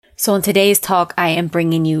So in today's talk, I am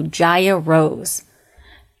bringing you Jaya Rose.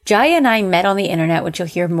 Jaya and I met on the internet, which you'll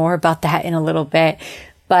hear more about that in a little bit,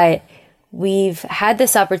 but we've had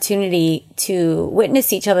this opportunity to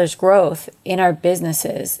witness each other's growth in our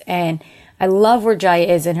businesses. And I love where Jaya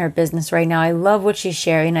is in her business right now. I love what she's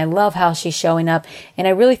sharing. I love how she's showing up. And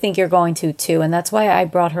I really think you're going to too. And that's why I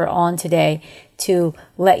brought her on today to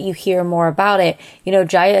let you hear more about it. You know,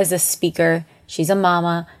 Jaya is a speaker. She's a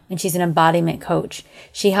mama and she's an embodiment coach.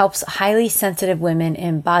 She helps highly sensitive women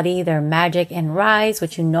embody their magic and rise,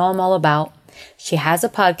 which you know I'm all about. She has a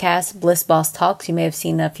podcast, Bliss Boss Talks. You may have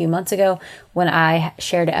seen that a few months ago when I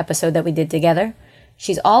shared an episode that we did together.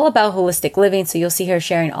 She's all about holistic living, so you'll see her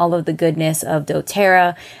sharing all of the goodness of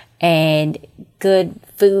doTERRA and good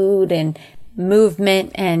food and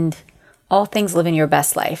movement and all things living your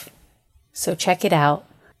best life. So check it out.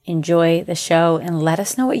 Enjoy the show and let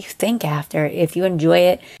us know what you think after. If you enjoy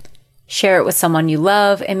it, share it with someone you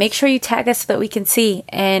love and make sure you tag us so that we can see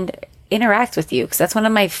and interact with you, because that's one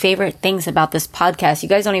of my favorite things about this podcast. You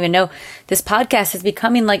guys don't even know this podcast is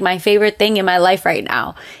becoming like my favorite thing in my life right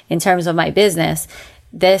now in terms of my business,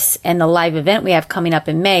 this and the live event we have coming up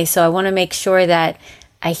in May. So I want to make sure that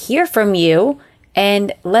I hear from you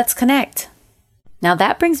and let's connect. Now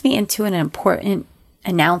that brings me into an important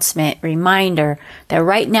announcement, reminder that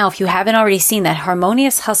right now, if you haven't already seen that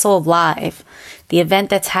Harmonious Hustle Live, the event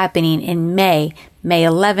that's happening in May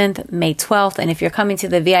 11th, May 12th, and if you're coming to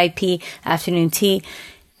the VIP afternoon tea,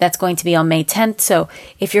 that's going to be on May 10th. So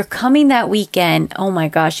if you're coming that weekend, oh my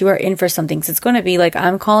gosh, you are in for something. So it's going to be like,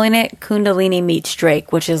 I'm calling it Kundalini meets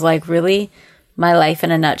Drake, which is like really my life in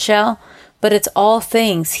a nutshell. But it's all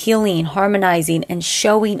things healing, harmonizing, and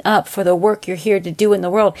showing up for the work you're here to do in the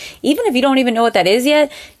world. Even if you don't even know what that is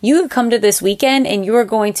yet, you could come to this weekend and you are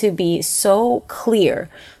going to be so clear,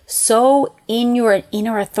 so in your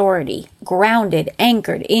inner authority, grounded,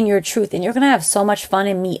 anchored in your truth. And you're going to have so much fun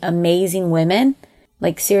and meet amazing women.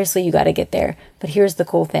 Like seriously, you got to get there. But here's the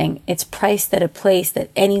cool thing. It's priced at a place that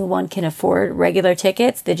anyone can afford regular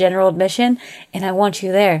tickets, the general admission, and I want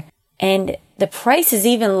you there. And the price is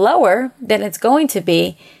even lower than it's going to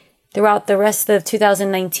be throughout the rest of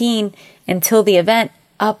 2019 until the event,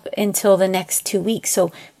 up until the next 2 weeks.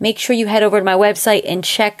 So make sure you head over to my website and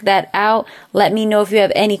check that out. Let me know if you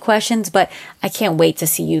have any questions, but I can't wait to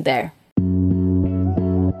see you there.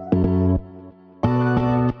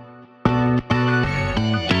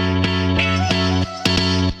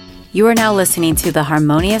 You are now listening to The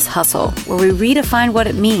Harmonious Hustle, where we redefine what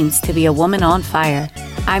it means to be a woman on fire.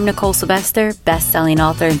 I'm Nicole Sylvester, best-selling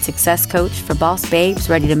author and success coach for boss babes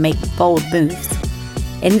ready to make bold moves.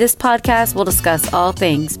 In this podcast, we'll discuss all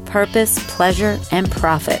things purpose, pleasure, and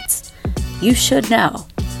profits. You should know,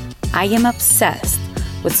 I am obsessed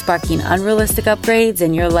with sparking unrealistic upgrades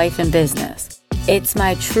in your life and business. It's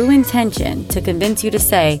my true intention to convince you to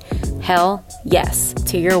say, hell yes,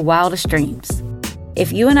 to your wildest dreams.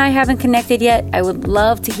 If you and I haven't connected yet, I would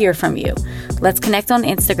love to hear from you. Let's connect on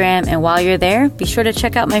Instagram, and while you're there, be sure to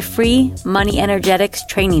check out my free Money Energetics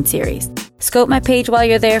training series. Scope my page while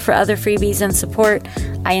you're there for other freebies and support.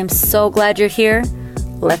 I am so glad you're here.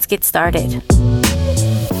 Let's get started.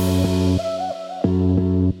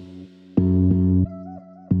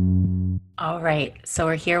 All right, so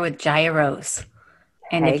we're here with Jaya Rose.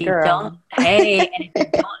 And and if you don't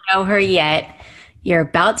know her yet, you're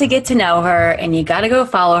about to get to know her, and you got to go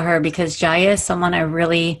follow her because Jaya is someone I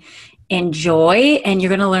really enjoy, and you're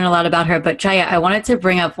going to learn a lot about her. But Jaya, I wanted to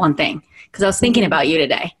bring up one thing because I was thinking about you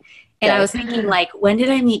today. And I was thinking, like, when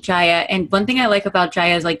did I meet Jaya? And one thing I like about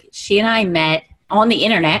Jaya is, like, she and I met on the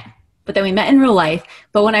internet, but then we met in real life.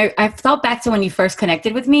 But when I thought back to when you first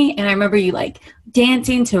connected with me, and I remember you, like,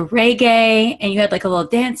 dancing to reggae, and you had, like, a little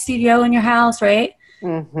dance studio in your house, right?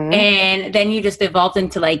 Mm-hmm. And then you just evolved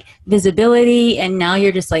into like visibility, and now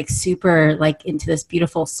you're just like super like into this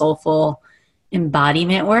beautiful soulful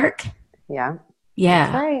embodiment work. Yeah.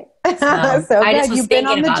 That's right. So I just you've been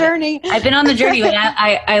on the journey. I've been on the journey, and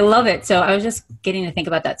I love it. So I was just getting to think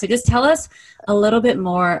about that. So just tell us a little bit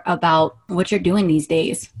more about what you're doing these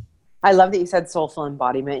days. I love that you said soulful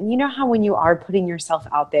embodiment. And you know how when you are putting yourself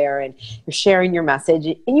out there and you're sharing your message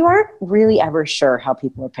and you aren't really ever sure how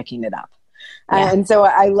people are picking it up. Yeah. And so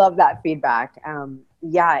I love that feedback.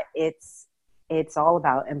 It's all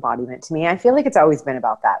about embodiment to me. I feel like it's always been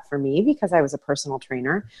about that for me because I was a personal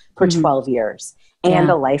trainer for 12 years and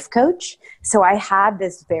a life coach. So I had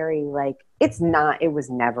this very like, it was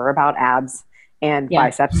never about abs and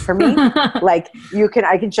biceps for me. Like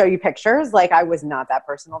I can show you pictures. Like I was not that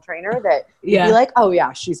personal trainer that you'd be like, oh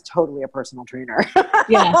yeah, she's totally a personal trainer.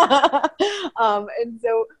 Yeah. And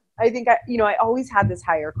so I think I always had this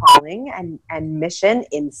higher calling and mission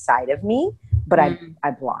inside of me, but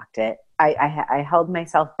I blocked it. I held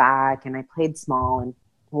myself back and I played small, and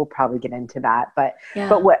we'll probably get into that. But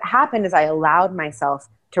what happened is I allowed myself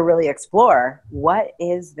to really explore, what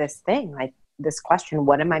is this thing? Like this question,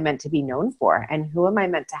 what am I meant to be known for? And who am I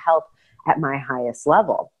meant to help at my highest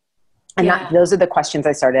level? And those are the questions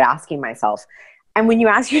I started asking myself. And when you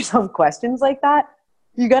ask yourself questions like that,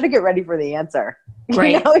 you got to get ready for the answer.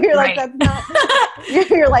 Right. You know, you're like, that's not,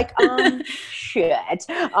 you're like, shit,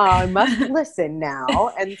 I must listen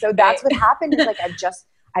now. And so that's what happened is like,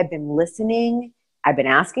 I've been listening. I've been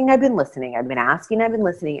asking, I've been listening. I've been asking, I've been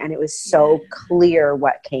listening. And it was so clear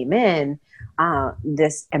what came in.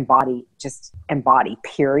 This embody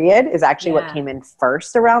period is actually what came in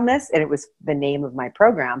first around this. And it was the name of my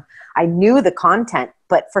program. I knew the content,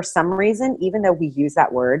 but for some reason, even though we use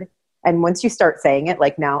that word, and once you start saying it,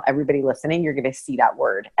 like now everybody listening, you're going to see that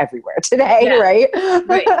word everywhere today, right?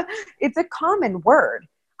 It's a common word.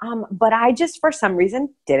 But I just, for some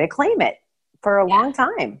reason, didn't claim it for a long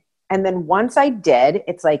time. And then once I did,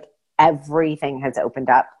 it's like everything has opened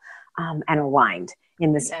up and aligned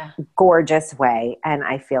in this gorgeous way. And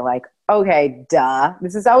I feel like, okay, duh,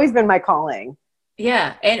 this has always been my calling.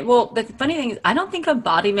 Yeah. And well, the funny thing is, I don't think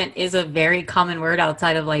embodiment is a very common word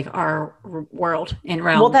outside of like our world and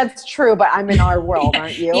realm. Well, that's true, but I'm in our world,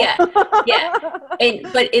 aren't you? Yeah.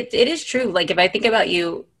 But it is true. Like if I think about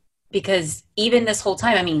you, because even this whole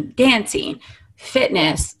time, I mean, dancing,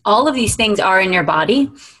 fitness, all of these things are in your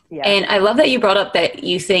body. Yeah. And I love that you brought up that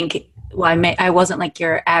you think, well, I wasn't like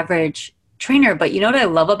your average trainer, but you know what I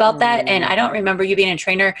love about that? And I don't remember you being a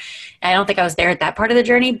trainer. I don't think I was there at that part of the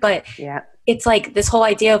journey, but it's like this whole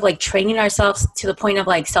idea of like training ourselves to the point of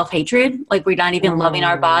like self-hatred, like we're not even loving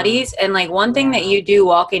our bodies. And like one thing that you do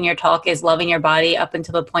walk in your talk is loving your body up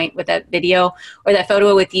until the point with that video or that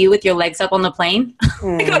photo with you with your legs up on the plane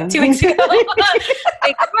like 2 weeks ago. Like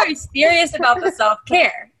you are serious about the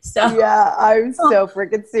self-care. So yeah, I'm so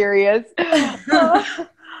freaking serious.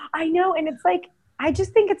 I know. And it's like, I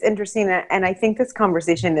just think it's interesting. And I think this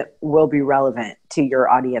conversation will be relevant to your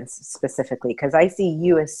audience specifically, because I see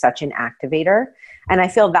you as such an activator. And I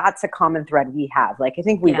feel that's a common thread we have. Like, I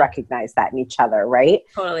think we recognize that in each other, right?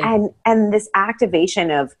 Totally. And this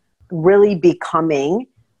activation of really becoming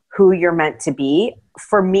who you're meant to be,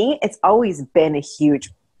 for me, it's always been a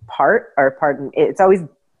huge part,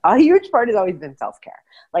 a huge part has always been self-care,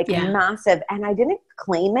 like massive. And I didn't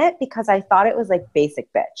claim it because I thought it was like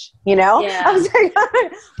basic bitch, you know? I was like,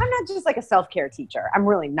 I'm not just like a self-care teacher. I'm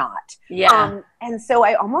really not. And so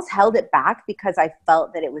I almost held it back because I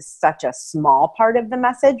felt that it was such a small part of the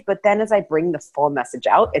message. But then as I bring the full message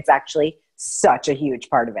out, it's actually such a huge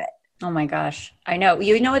part of it. Oh my gosh. I know.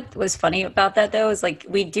 You know what was funny about that though, is like,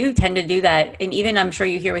 we do tend to do that. And even I'm sure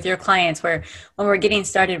you hear with your clients where when we're getting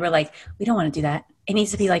started, we're like, we don't want to do that. It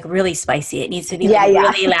needs to be like really spicy. It needs to be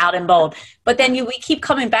really loud and bold. But then we keep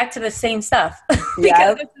coming back to the same stuff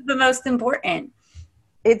because this is the most important.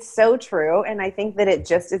 It's so true. And I think that it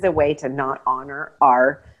just is a way to not honor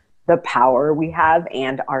the power we have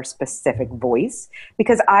and our specific voice.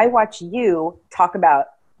 Because I watch you talk about,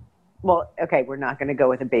 well, okay, we're not going to go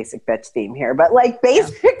with a basic bitch theme here, but like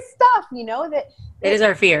basic stuff, you know, that it is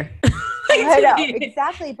our fear. I know,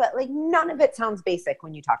 exactly. But like none of it sounds basic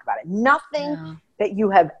when you talk about it. Nothing that you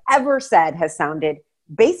have ever said has sounded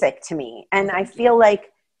basic to me. And I feel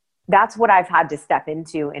like that's what I've had to step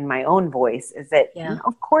into in my own voice is that, you know,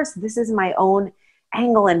 of course, this is my own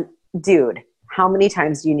angle. And dude, how many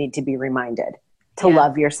times do you need to be reminded to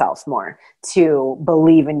love yourself more, to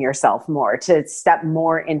believe in yourself more, to step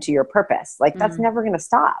more into your purpose? Like that's never going to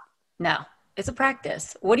stop. No, it's a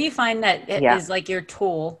practice. What do you find that is like your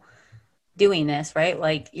tool doing this, right?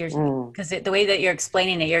 Like because the way that you're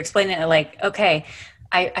explaining it like, okay,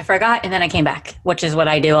 I forgot and then I came back, which is what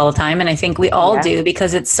I do all the time. And I think we all do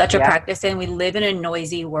because it's such a practice and we live in a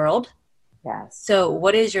noisy world. Yes. So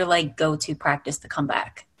what is your like go-to practice to come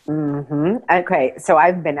back? Okay. So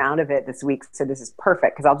I've been out of it this week. So this is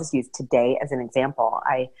perfect because I'll just use today as an example.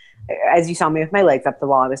 As you saw me with my legs up the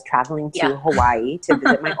wall, I was traveling to Hawaii to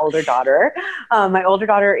visit my older daughter. My older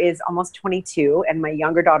daughter is almost 22 and my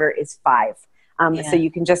younger daughter is 5. So you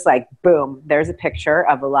can just like, boom, there's a picture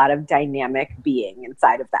of a lot of dynamic being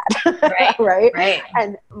inside of that. Right.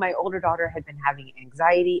 And my older daughter had been having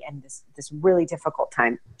anxiety and this really difficult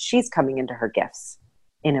time. She's coming into her gifts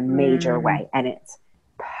in a major way. And it's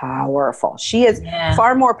powerful. She is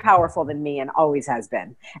far more powerful than me and always has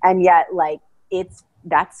been. And yet like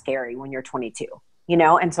that's scary when you're 22, you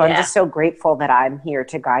know? And so I'm just so grateful that I'm here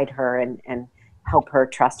to guide her and help her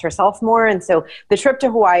trust herself more. And so the trip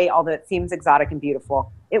to Hawaii, although it seems exotic and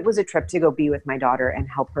beautiful, it was a trip to go be with my daughter and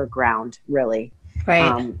help her ground, really.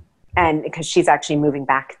 Right. And because she's actually moving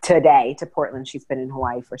back today to Portland. She's been in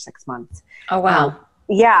Hawaii for 6 months. Oh, wow.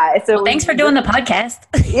 Yeah. So well, thanks for doing the podcast.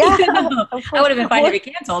 Yeah. I would have been fine to be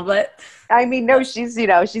canceled, but I mean, no, she's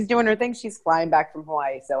doing her thing. She's flying back from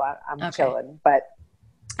Hawaii. So I'm chilling. But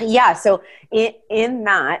yeah, so in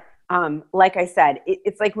that, like I said,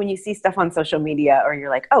 it's like when you see stuff on social media or you're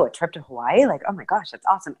like, oh, a trip to Hawaii, like, oh my gosh, that's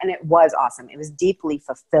awesome. And it was awesome. It was deeply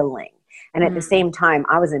fulfilling. And at the same time,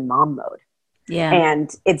 I was in mom mode. Yeah.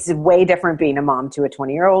 And it's way different being a mom to a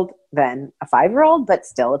 20-year-old than a 5-year-old, but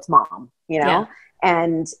still it's mom, Yeah.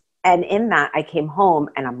 And in that I came home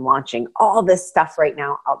and I'm launching all this stuff right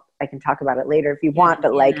now. I can talk about it later if you want,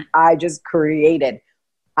 but like I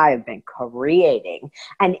have been creating.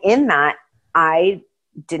 And in that I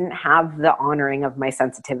didn't have the honoring of my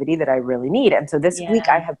sensitivity that I really need. And so this week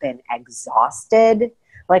I have been exhausted.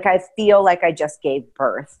 Like I feel like I just gave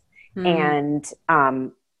birth. And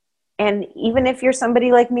even if you're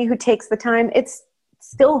somebody like me who takes the time, it's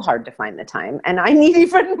still hard to find the time. And I need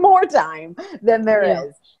even more time than there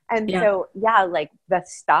is. And so, like the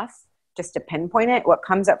stuff, just to pinpoint it, what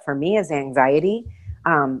comes up for me is anxiety.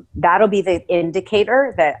 That'll be the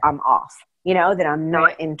indicator that I'm off, that I'm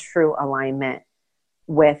not in true alignment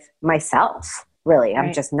with myself. Really.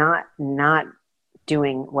 I'm just not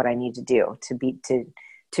doing what I need to do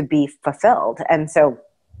to be fulfilled. And so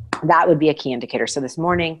that would be a key indicator. So this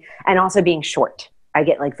morning, and also being short, I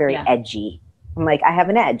get like very edgy. I'm like, I have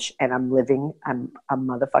an edge and I'm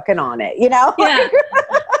motherfucking on it, Yeah.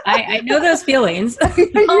 I know those feelings.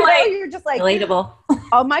 You're just like, relatable.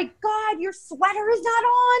 Oh my God, your sweater is not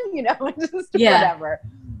on, just whatever.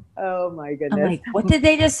 Oh my goodness. I'm like, what did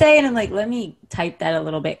they just say? And I'm like, let me type that a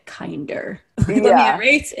little bit kinder. Let me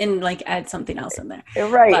erase and like add something else in there.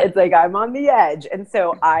 Right. But it's like, I'm on the edge. And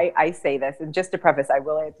so I say this, and just to preface, I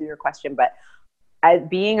will answer your question, but as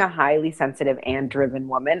being a highly sensitive and driven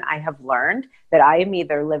woman, I have learned that I am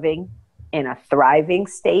either living in a thriving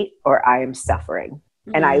state or I am suffering.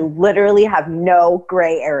 And I literally have no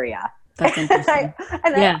gray area. That's interesting.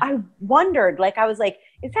 I wondered, like, I was like,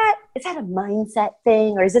 is that a mindset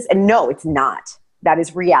thing, or is this? And no, it's not. That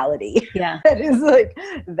is reality. Yeah.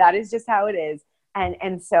 that is just how it is.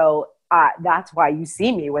 And so that's why you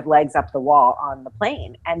see me with legs up the wall on the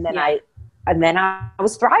plane. And then I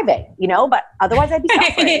was thriving, but otherwise I'd be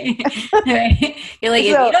suffering. You're like, if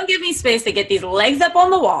you don't give me space to get these legs up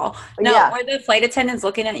on the wall. No, were the flight attendants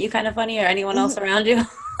looking at you kind of funny, or anyone else around you?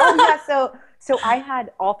 So I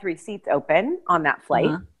had all 3 seats open on that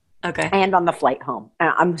flight. Okay. And on the flight home.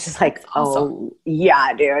 And I'm just like, oh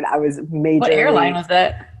yeah, dude. I was majorly. What airline was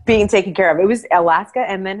that? Being taken care of. It was Alaska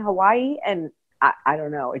and then Hawaii. And I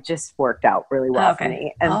don't know. It just worked out really well for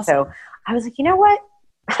me. And so I was like, you know what?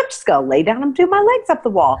 I'm just going to lay down and do my legs up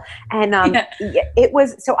the wall. And it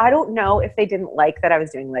was, so I don't know if they didn't like that I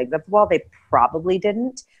was doing legs up the wall. They probably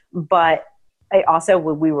didn't. But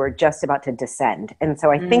we were just about to descend. And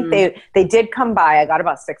so I think they did come by. I got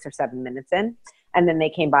about 6 or 7 minutes in. And then they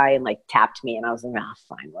came by and like tapped me, and I was like,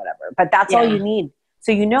 fine, whatever. But that's all you need.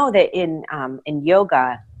 So that in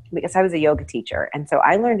yoga, because I was a yoga teacher, and so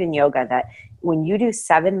I learned in yoga that when you do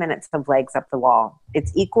 7 minutes of legs up the wall,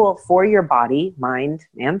 it's equal for your body, mind,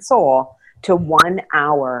 and soul to 1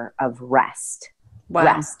 hour of rest.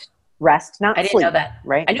 Wow. Rest, not sleep. I didn't know that.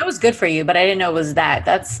 Right? I know it was good for you, but I didn't know it was that.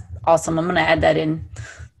 That's awesome. I'm going to add that in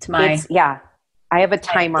to my... I have a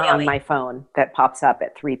timer on my phone that pops up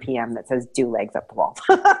at 3 p.m. that says do legs up the wall.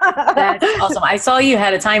 That's awesome. I saw you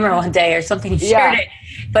had a timer one day or something. You shared it.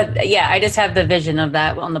 But I just have the vision of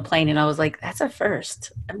that on the plane, and I was like, that's a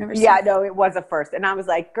first. I've never seen that. No, it was a first. And I was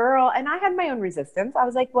like, girl, and I had my own resistance. I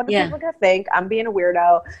was like, what are people going to think? I'm being a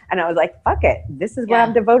weirdo. And I was like, fuck it. This is what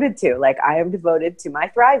I'm devoted to. Like, I am devoted to my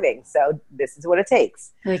thriving. So this is what it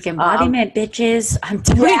takes. Like embodiment, bitches. I'm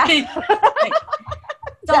doing it.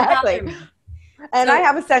 Exactly. And I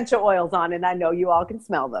have essential oils on, and I know you all can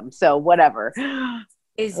smell them. So whatever.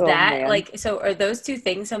 Is that like, so are those 2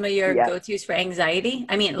 things some of your go-tos for anxiety?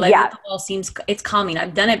 I mean, like the wall seems, it's calming.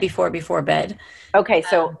 I've done it before bed. Okay.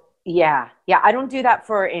 So I don't do that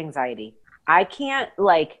for anxiety. I can't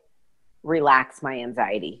like relax my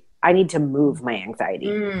anxiety. I need to move my anxiety.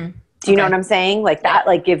 Do you know what I'm saying? Like that,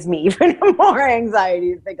 like gives me even more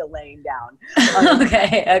anxiety to think of laying down.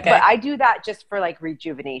 Okay. But I do that just for like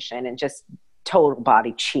rejuvenation and just total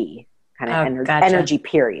body chi kind of energy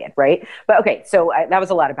period. Right. But okay. So that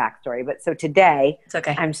was a lot of backstory, but so today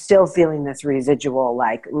I'm still feeling this residual,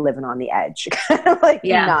 like living on the edge, like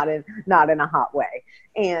not in a hot way.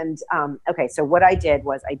 And okay, so what I did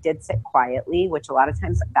was I did sit quietly, which a lot of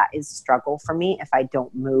times that is a struggle for me if I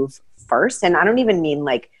don't move first. And I don't even mean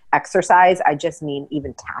like exercise. I just mean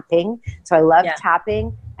even tapping. So I love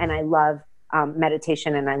tapping, and I love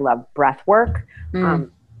meditation, and I love breath work.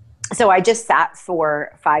 So I just sat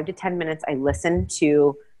for 5 to 10 minutes. I listened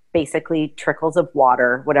to basically trickles of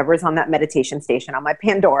water, whatever's on that meditation station on my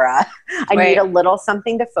Pandora. I need a little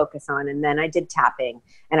something to focus on. And then I did tapping,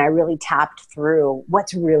 and I really tapped through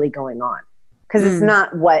what's really going on. Because it's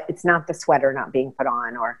not the sweater not being put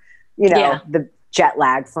on, or, the jet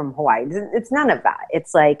lag from Hawaii. It's none of that.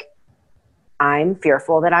 It's like, I'm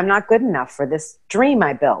fearful that I'm not good enough for this dream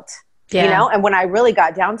I built, And when I really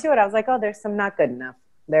got down to it, I was like, oh, there's some not good enough.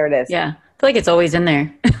 There it is. Yeah. I feel like it's always in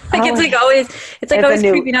there. It's always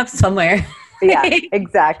creeping up somewhere. Yeah,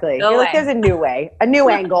 exactly. There's a new way, a new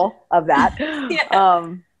angle of that.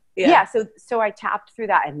 So I tapped through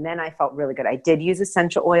that, and then I felt really good. I did use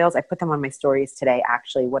essential oils. I put them on my stories today,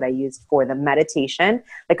 actually, what I used for the meditation.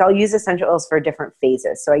 Like, I'll use essential oils for different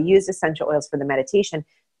phases. So I used essential oils for the meditation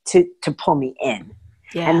to pull me in.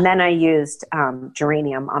 Yeah. And then I used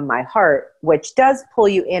geranium on my heart, which does pull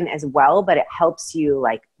you in as well, but it helps you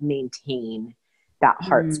like maintain that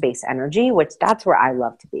heart space energy, which that's where I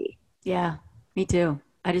love to be. Yeah, me too.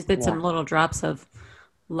 I just did some little drops of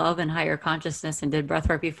love and higher consciousness and did breath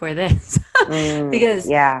work before this because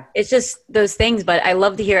it's just those things. But I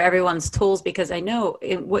love to hear everyone's tools, because I know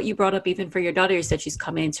what you brought up, even for your daughter, you said she's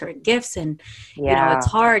coming into her gifts, and it's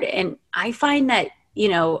hard. And I find that,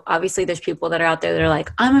 obviously there's people that are out there that are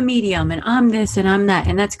like, I'm a medium and I'm this and I'm that.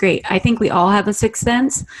 And that's great. I think we all have a sixth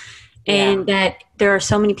sense, and that there are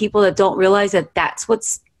so many people that don't realize that that's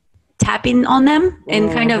what's tapping on them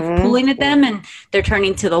and kind of pulling at them. And they're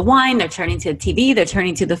turning to the wine, they're turning to the TV, they're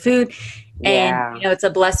turning to the food. And, it's a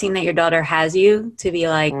blessing that your daughter has you to be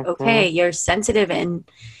like, okay, you're sensitive, and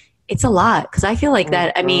it's a lot. Cause I feel like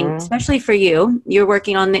that, I mean, especially for you, you're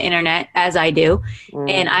working on the internet as I do,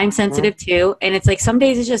 and I'm sensitive too. And it's like, some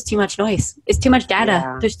days it's just too much noise. It's too much data.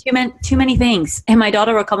 Yeah. There's too many things. And my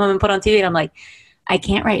daughter will come home and put on TV, and I'm like, I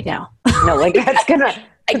can't right now. No, like that's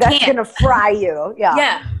gonna fry you. Yeah.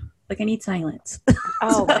 Yeah. Like, I need silence.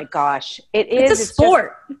 Oh my gosh. It's a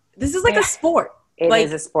sport. This is like a sport. It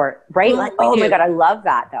is a sport, right? Like, oh my God, I love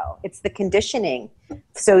that though. It's the conditioning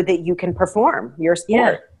so that you can perform your sport.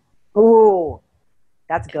 Yeah. Ooh,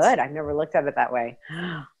 that's good. I've never looked at it that way.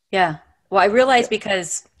 Yeah. Well, I realized,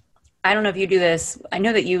 because I don't know if you do this. I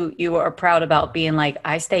know that you are proud about being like,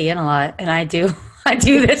 I stay in a lot, and I do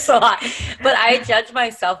this a lot, but I judge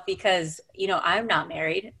myself because, I'm not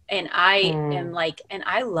married, and I am like, and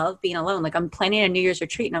I love being alone. Like, I'm planning a New Year's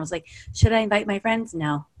retreat, and I was like, should I invite my friends?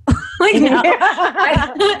 No. Like, no.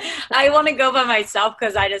 I want to go by myself,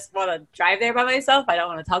 because I just want to drive there by myself. I don't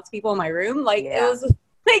want to talk to people in my room. Like, it was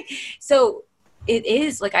like, so it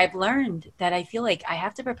is like, I've learned that I feel like I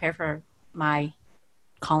have to prepare for my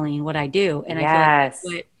calling, what I do. And I feel like that's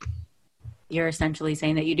what you're essentially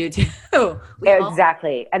saying that you do too.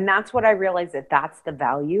 Exactly. And that's what I realized, that's the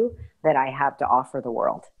value that I have to offer the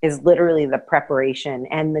world, is literally the preparation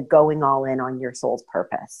and the going all in on your soul's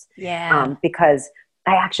purpose. Yeah. Because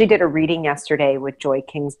I actually did a reading yesterday with Joy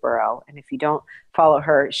Kingsborough. And if you don't follow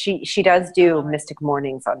her, she does do Mystic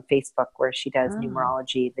Mornings on Facebook, where she does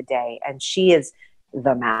numerology the day. And she is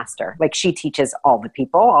the master. Like, she teaches all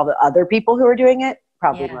the other people who are doing it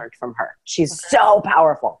probably learned from her. She's so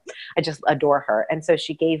powerful. I just adore her. And so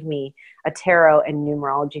she gave me a tarot and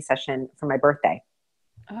numerology session for my birthday.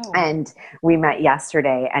 Oh. And we met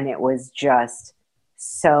yesterday, and it was just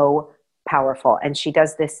so powerful. And she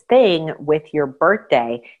does this thing with your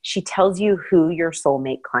birthday. She tells you who your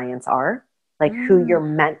soulmate clients are, like who you're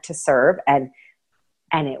meant to serve. And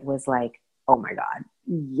it was like, oh my God,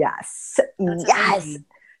 yes. That's amazing.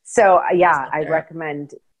 So I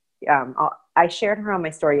recommend, I shared her on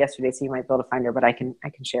my story yesterday, so you might be able to find her, but I can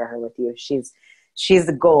share her with you. She's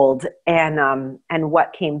the gold. And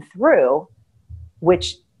what came through,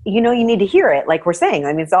 which, you need to hear it. Like we're saying,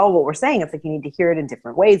 I mean, it's all what we're saying. It's like, you need to hear it in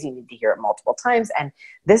different ways. You need to hear it multiple times. And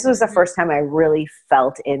this was the first time I really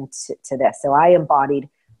felt into this. So I embodied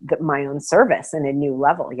my own service in a new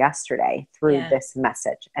level yesterday through this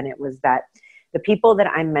message. And it was that the people that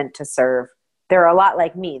I'm meant to serve, they're a lot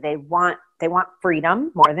like me. They want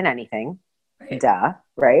freedom more than anything. Right. Duh.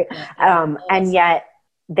 Right. Yeah, and yet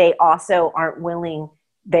they also aren't willing.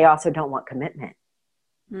 They also don't want commitment.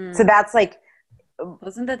 So that's like,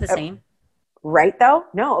 wasn't that the same? Right though?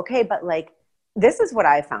 No. Okay. But like, this is what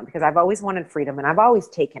I found, because I've always wanted freedom and I've always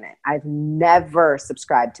taken it. I've never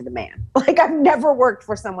subscribed to the man. Like, I've never worked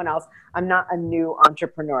for someone else. I'm not a new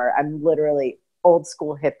entrepreneur. I'm literally old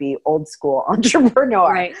school hippie, old school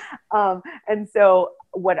entrepreneur. Right. And so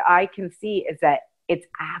what I can see is that it's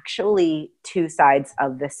actually two sides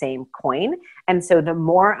of the same coin. And so the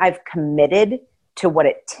more I've committed to what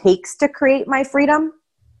it takes to create my freedom,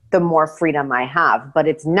 the more freedom I have. But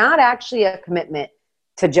it's not actually a commitment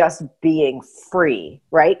to just being free,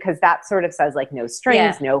 right? Because that sort of says like no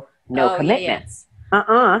strings, no commitments.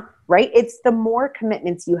 Right? It's the more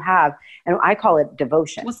commitments you have, and I call it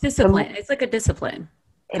devotion. What's discipline? It's like a discipline.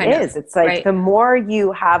 It is. It's like the more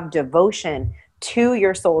you have devotion to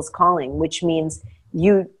your soul's calling, which means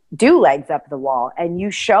you do legs up the wall and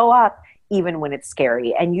you show up even when it's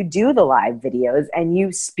scary, and you do the live videos and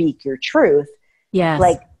you speak your truth. Yes.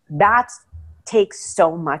 Like that takes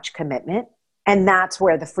so much commitment, and that's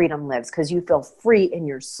where the freedom lives, because you feel free in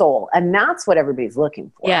your soul, and that's what everybody's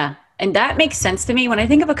looking for. Yeah. And that makes sense to me. When I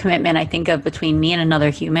think of a commitment, I think of between me and another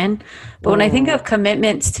human. But when I think of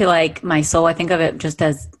commitments to like my soul, I think of it just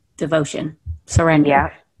as devotion,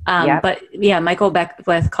 surrender. Yeah. But yeah, Michael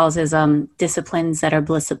Beckwith calls his disciplines that are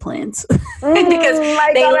blissciplines because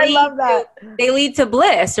they lead to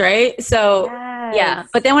bliss, right? So yeah.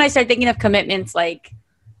 But then when I start thinking of commitments like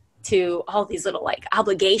to all these little like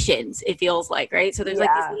obligations, it feels like, right? So there's like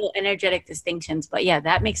these little energetic distinctions. But yeah,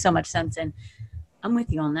 that makes so much sense, and I'm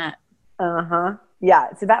with you on that.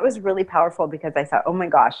 Yeah. So that was really powerful, because I thought, oh my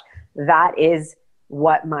gosh, that is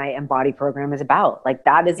what my Embody program is about. Like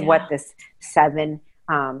that is what this 7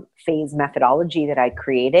 phase methodology that I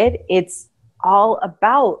created. It's all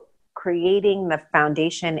about creating the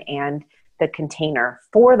foundation and the container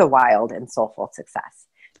for the wild and soulful success,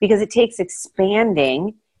 because it takes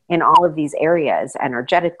expanding in all of these areas,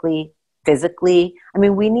 energetically, physically. I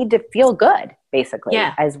mean, we need to feel good basically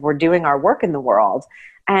as we're doing our work in the world.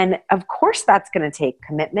 And of course that's going to take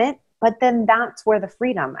commitment, but then that's where the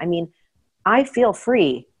freedom, I mean, I feel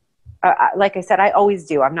free. Like I said, I always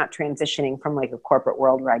do. I'm not transitioning from like a corporate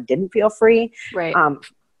world where I didn't feel free. Right.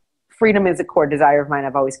 Freedom is a core desire of mine.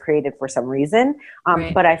 I've always created for some reason.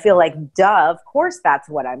 But I feel like, of course, that's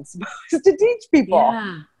what I'm supposed to teach people.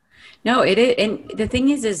 Yeah. No, it is. And the thing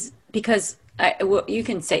is because you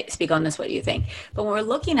can speak on this, what you think, but when we're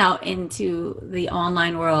looking out into the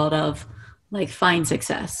online world of like find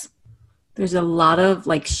success, there's a lot of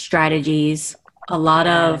like strategies, a lot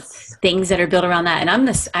of things that are built around that. And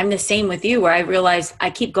I'm the same with you, where I realize I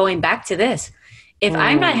keep going back to this. If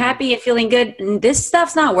I'm not happy and feeling good, this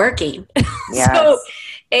stuff's not working. So,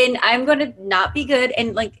 and I'm going to not be good.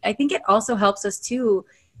 And like, I think it also helps us too,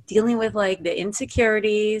 dealing with like the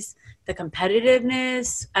insecurities, the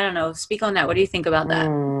competitiveness. I don't know. Speak on that. What do you think about that?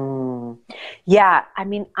 Yeah. I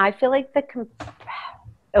mean, I feel like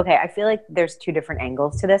I feel like there's 2 different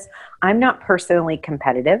angles to this. I'm not personally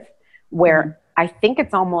competitive, where I think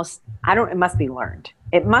it's almost, it must be learned.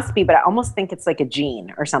 It must be, but I almost think it's like a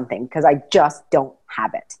gene or something, because I just don't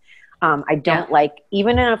have it. I don't like,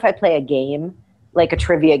 even if I play a game, like a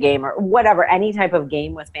trivia game or whatever, any type of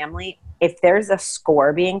game with family, if there's a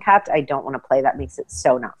score being kept, I don't want to play. That makes it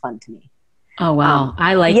so not fun to me. Oh, wow.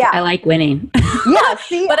 I like winning. Yeah.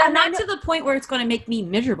 See, but I'm not to the point where it's going to make me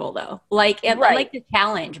miserable though. Like, I like to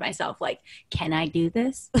challenge myself. Like, can I do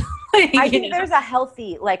this? I think there's a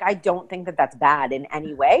healthy, like, I don't think that that's bad in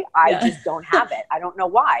any way. I just don't have it. I don't know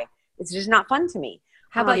why. It's just not fun to me.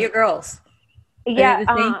 How about your girls? Yeah.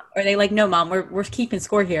 Are they like, no, Mom, we're keeping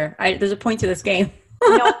score here. There's a point to this game.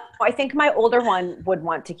 No, I think my older one would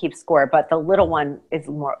want to keep score, but the little one is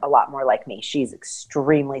a lot more like me. She's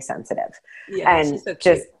extremely sensitive. Yeah, and she's so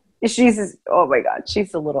cute. Oh my God,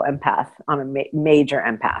 she's a little empath on a major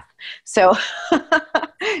empath. So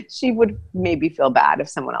she would maybe feel bad if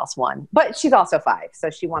someone else won, but she's also 5. So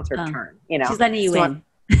she wants her turn, She's letting you win.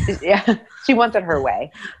 Yeah, she wants it her way,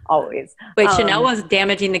 always. Wait, Chanel was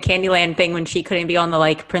damaging the Candyland thing when she couldn't be on the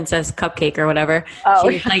like princess cupcake or whatever.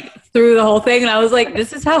 She was like through the whole thing, and I was like,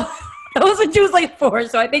 "This is how." That was when she was like 4,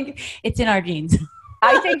 so I think it's in our genes.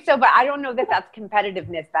 I think so, but I don't know that that's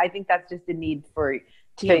competitiveness. I think that's just a need to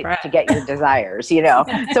get your desires,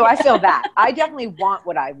 So I feel that I definitely want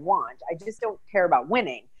what I want. I just don't care about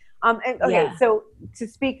winning. So to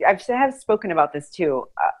speak, I have spoken about this too.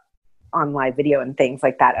 On live video and things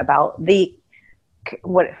like that, about the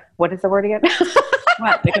what is the word again?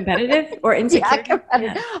 What, the competitive or insecure?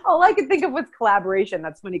 Yeah. All I could think of was collaboration.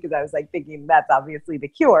 That's funny, because I was like thinking that's obviously the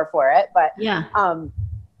cure for it. But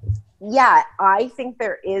I think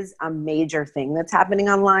there is a major thing that's happening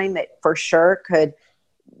online that for sure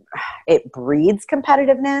it breeds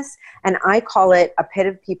competitiveness, and I call it a pit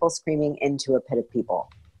of people screaming into a pit of people.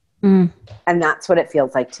 And that's what it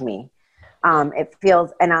feels like to me. It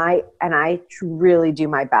feels, and I really do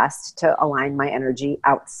my best to align my energy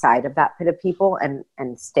outside of that pit of people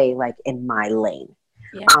and stay like in my lane.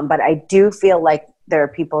 Yeah. But I do feel like there are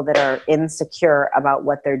people that are insecure about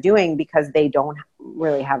what they're doing because they don't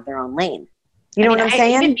really have their own lane. You know what I'm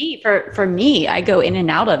saying? Even me, for me, I go in and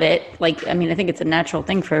out of it. Like, I mean, I think it's a natural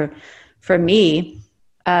thing for me.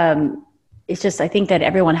 It's just, I think that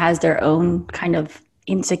everyone has their own kind of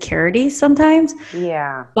insecurities sometimes.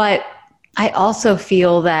 Yeah. But I also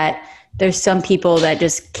feel that there's some people that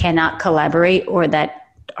just cannot collaborate or that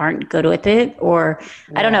aren't good with it, or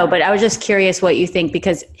I don't know, but I was just curious what you think,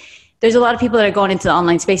 because there's a lot of people that are going into the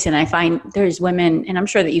online space, and I find there's women, and I'm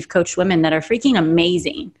sure that you've coached women that are freaking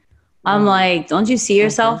amazing. I'm like, don't you see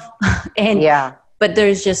yourself? And but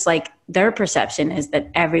there's just like, their perception is that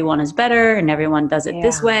everyone is better and everyone does it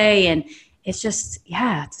this way. And it's just,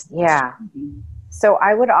 So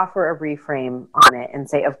I would offer a reframe on it and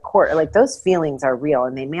say, of course, like those feelings are real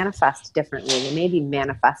and they manifest differently. They may be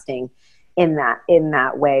manifesting in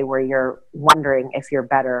that way where you're wondering if you're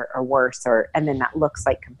better or worse, and then that looks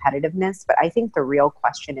like competitiveness. But I think the real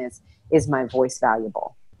question is my voice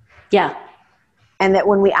valuable? Yeah. And that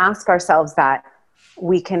when we ask ourselves that,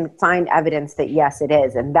 we can find evidence that yes, it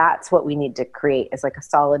is. And that's what we need to create, is like a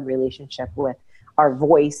solid relationship with our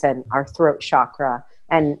voice and our throat chakra.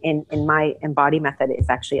 And in my Embody method, it's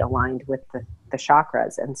actually aligned with the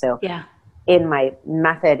chakras. And so in my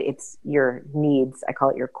method, it's your needs. I call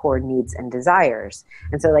it your core needs and desires.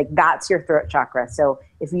 And so like, that's your throat chakra. So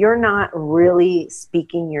if you're not really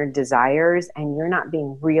speaking your desires and you're not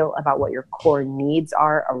being real about what your core needs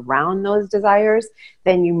are around those desires,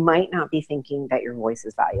 then you might not be thinking that your voice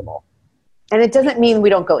is valuable. And it doesn't mean we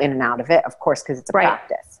don't go in and out of it, of course, because it's a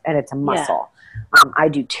practice and it's a muscle. I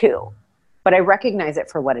do too. But I recognize it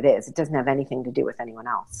for what it is. It doesn't have anything to do with anyone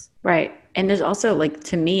else. Right. And there's also like,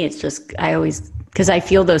 to me, it's just, because I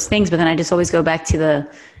feel those things, but then I just always go back to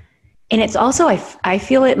and it's also, I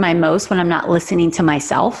feel it my most when I'm not listening to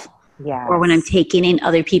myself. Yes. Or when I'm taking in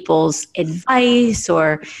other people's advice,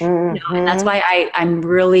 or, and that's why I'm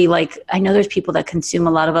really like, I know there's people that consume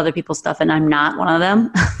a lot of other people's stuff, and I'm not one of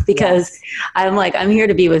them because I'm like, I'm here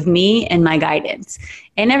to be with me and my guidance.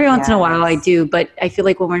 And every once in a while I do, but I feel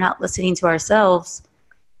like when we're not listening to ourselves,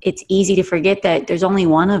 it's easy to forget that there's only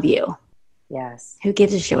one of you. Yes. Who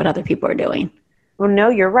gives a shit what other people are doing? Well, no,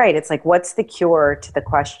 you're right. It's like, what's the cure to the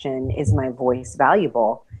question, is my voice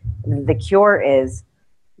valuable? The cure is,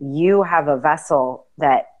 you have a vessel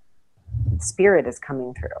that spirit is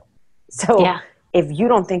coming through. So if you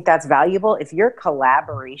don't think that's valuable, if your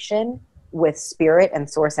collaboration with spirit and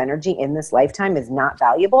source energy in this lifetime is not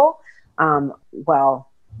valuable, well,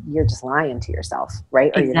 you're just lying to yourself,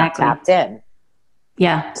 right? Or you're not tapped in.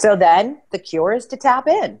 Yeah. So then the cure is to tap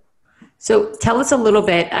in. So tell us a little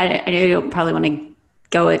bit, I know you don't probably want to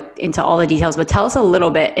go into all the details, but tell us a little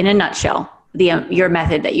bit in a nutshell, your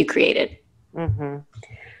method that you created. Mm-hmm.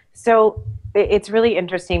 So it's really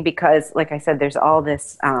interesting because, like I said, there's all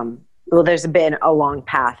this, there's been a long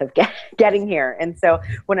path of getting here. And so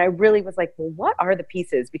when I really was like, well, what are the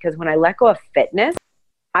pieces? Because when I let go of fitness,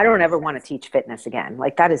 I don't ever want to teach fitness again.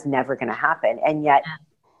 Like, that is never going to happen. And yet,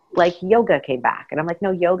 like, yoga came back. And I'm like,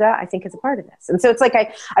 no, yoga, I think, is a part of this. And so it's like,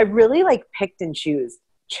 I really like picked and chose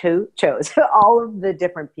all of the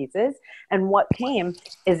different pieces. And what came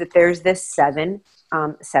is that there's this seven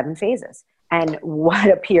phases. And what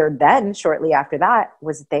appeared then shortly after that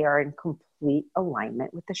was that they are in complete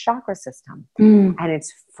alignment with the chakra system. And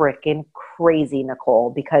it's freaking crazy, Nicole,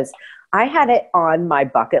 because I had it on my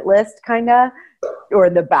bucket list kind of, or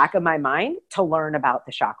in the back of my mind, to learn about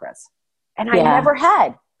the chakras. And I never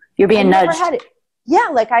had. You're being nudged. Never had it. Yeah,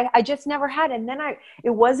 like I just never had it. And then it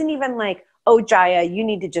wasn't even like, oh, Jaya, you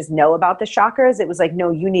need to just know about the chakras. It was like,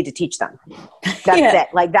 no, you need to teach them. That's it.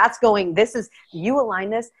 Like, you align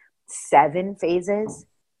this 7 phases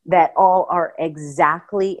that all are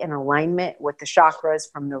exactly in alignment with the chakras,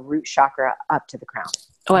 from the root chakra up to the crown.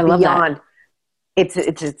 Oh, I love that.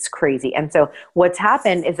 It's crazy. And so what's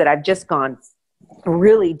happened is that I've just gone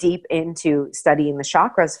really deep into studying the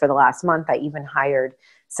chakras for the last month. I even hired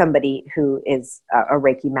somebody who is a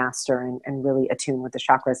Reiki master and really attuned with the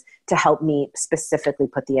chakras to help me specifically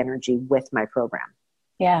put the energy with my program.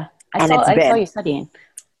 Yeah. I saw you studying.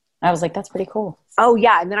 I was like, that's pretty cool. Oh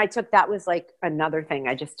yeah. And then that was like another thing.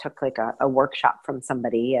 I just took like a workshop from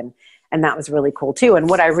somebody, and that was really cool too. And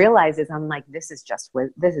what I realized is, I'm like, this is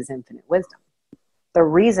infinite wisdom. The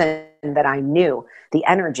reason that I knew the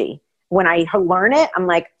energy, when I learn it, I'm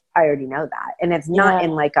like, I already know that. And it's not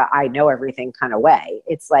in like I know everything kind of way.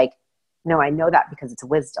 It's like, no, I know that because it's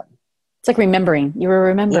wisdom. It's like remembering. You were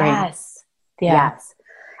remembering. Yes. Yeah. Yes.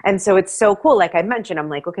 And so it's so cool. Like I mentioned, I'm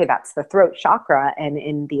like, okay, that's the throat chakra. And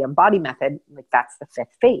in the Embody method, like that's the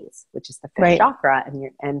fifth phase, which is the fifth chakra.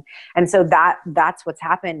 And so that's what's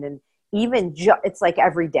happened. And even it's like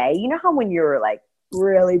every day, you know how when you're like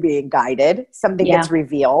really being guided, something gets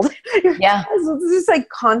revealed. Yeah. It's just like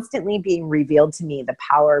constantly being revealed to me, the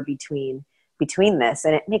power between this.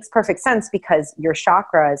 And it makes perfect sense because your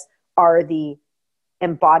chakras are the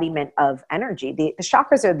embodiment of energy. The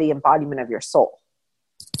chakras are the embodiment of your soul.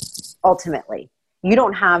 Ultimately, you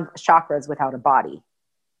don't have chakras without a body.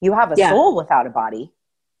 You have a soul without a body,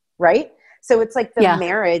 right? So it's like the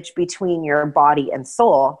marriage between your body and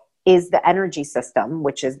soul is the energy system,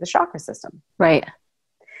 which is the chakra system. Right.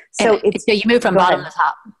 So so you move from bottom to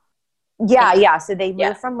top. Yeah. Yeah. So they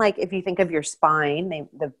move from, like, if you think of your spine,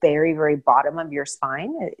 the very, very bottom of your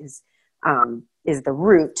spine is the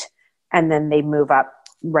root. And then they move up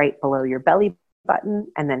right below your belly button,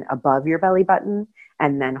 and then above your belly button,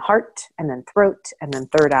 and then heart, and then throat, and then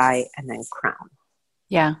third eye, and then crown.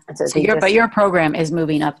 Yeah. And so your program is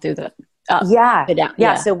moving up through the up, down.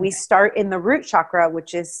 Yeah. So we start in the root chakra,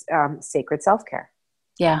 which is sacred self-care.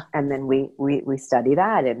 Yeah. And then we study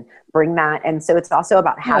that and bring that. And so it's also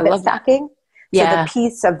about habit stacking. So the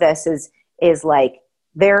piece of this is like,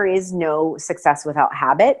 there is no success without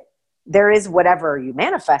habit. There is whatever you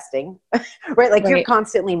manifesting, right? Like you're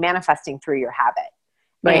constantly manifesting through your habit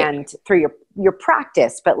and through your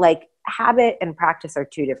practice. But like habit and practice are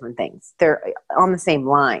two different things. They're on the same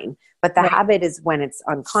line, but the habit is when it's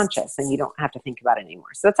unconscious and you don't have to think about it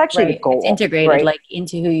anymore. So that's actually the goal. It's integrated like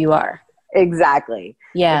into who you are. Exactly.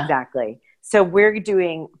 Yeah. Exactly. So we're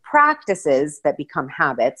doing practices that become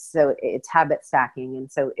habits. So it's habit stacking.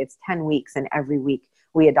 And so it's 10 weeks, and every week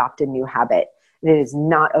we adopt a new habit. It is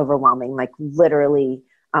not overwhelming. Like literally,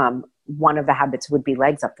 one of the habits would be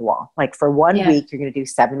legs up the wall. Like for 1 week, you're going to do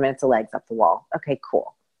 7 minutes of legs up the wall. Okay,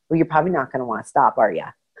 cool. Well, you're probably not going to want to stop, are you?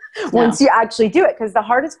 Once you actually do it, because the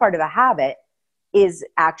hardest part of a habit is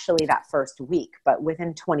actually that first week. But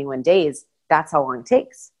within 21 days, that's how long it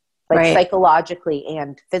takes. Like psychologically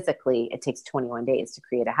and physically, it takes 21 days to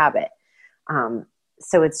create a habit.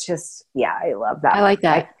 So it's just, I love that. I like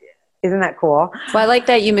that. Isn't that cool? Well, I like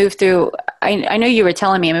that you moved through. I know you were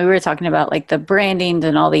telling me, I mean, we were talking about like the branding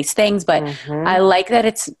and all these things, but I like that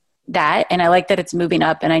it's that, and I like that it's moving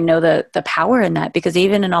up, and I know the power in that, because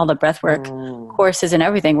even in all the breathwork courses and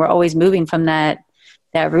everything, we're always moving from that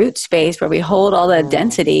root space where we hold all the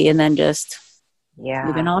density and then just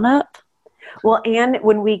moving on up. Well, and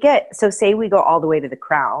when we say we go all the way to the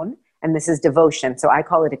crown, and this is devotion. So I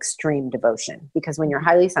call it extreme devotion, because when you're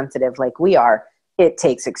highly sensitive, like we are, it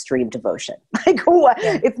takes extreme devotion. Like what?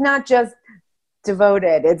 It's not just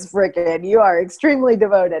devoted. It's freaking, you are extremely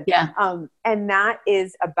devoted. Yeah. And that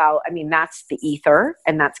is about, I mean, that's the ether,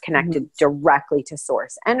 and that's connected directly to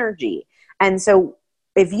source energy. And so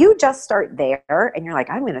if you just start there and you're like,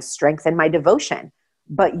 I'm going to strengthen my devotion,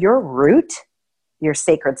 but your root, your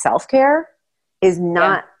sacred self-care is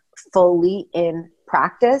not fully in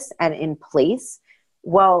practice and in place,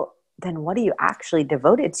 well, then what are you actually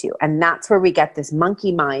devoted to? And that's where we get this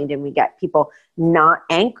monkey mind, and we get people not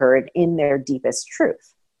anchored in their deepest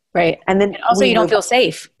truth. Right. And then also you don't feel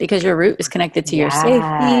safe, because your root is connected to your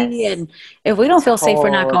safety. And if we don't feel safe, we're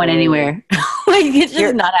not going anywhere. Like it's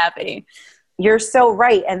just not happening. You're so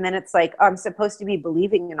right. And then it's like, I'm supposed to be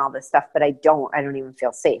believing in all this stuff, but I don't even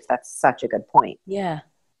feel safe. That's such a good point. Yeah.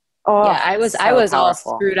 Oh, yeah, I was all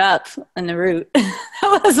screwed up in the root.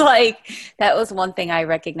 that was one thing I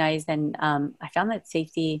recognized, and I found that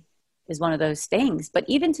safety is one of those things. But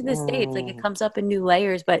even to this day, it's like it comes up in new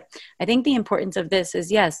layers. But I think the importance of this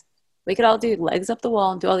is, yes, we could all do legs up the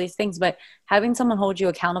wall and do all these things, but having someone hold you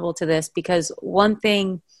accountable to this, because one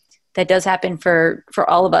thing that does happen for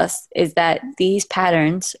all of us is that these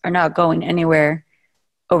patterns are not going anywhere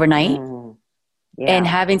overnight. Yeah. And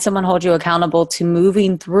having someone hold you accountable to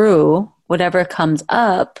moving through whatever comes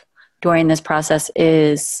up during this process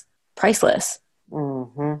is priceless.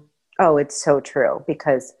 Oh, it's so true,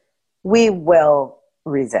 because we will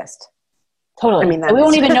resist. Totally. I mean, we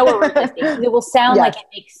won't even know what we're resisting. It will sound like it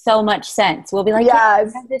makes so much sense. We'll be like, I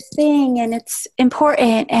have this thing and it's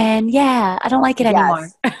important, and I don't like it anymore.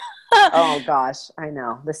 Oh gosh, I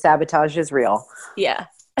know. The sabotage is real. Yeah.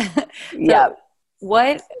 So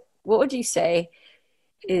what would you say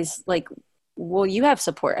is like, well, you have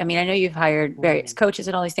support. I mean, I know you've hired various coaches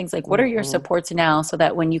and all these things. Like, what are your supports now, so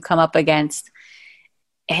that when you come up against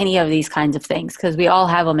any of these kinds of things, because we all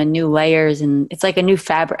have them in new layers, and it's like a new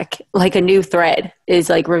fabric, like a new thread is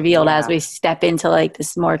like revealed as we step into like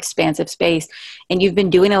this more expansive space. And you've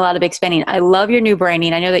been doing a lot of expanding. I love your new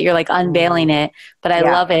branding. I know that you're like unveiling it, but I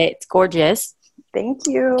love it. It's gorgeous. Thank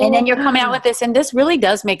you. And then you're coming out with this, and this really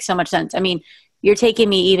does make so much sense. I mean, you're taking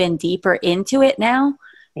me even deeper into it now.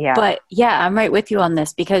 Yeah. But yeah, I'm right with you on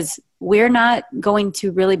this, because we're not going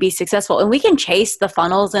to really be successful. And we can chase the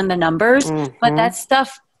funnels and the numbers, but that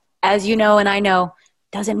stuff, as you know and I know,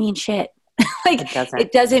 doesn't mean shit. Like,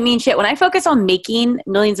 it doesn't mean shit. When I focus on making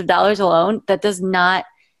millions of dollars alone, that does not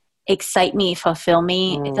excite me, fulfill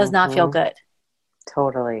me. It does not feel good.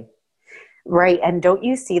 Totally. Right. And don't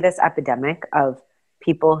you see this epidemic of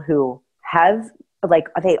people who have, like,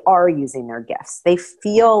 they are using their gifts. They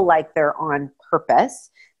feel like they're on purpose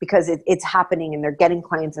because it's happening and they're getting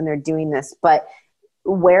clients and they're doing this. But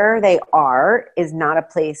where they are is not a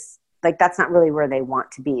place, like, that's not really where they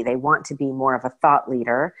want to be. They want to be more of a thought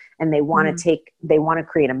leader, and they want to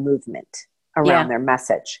create a movement around their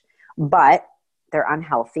message. But they're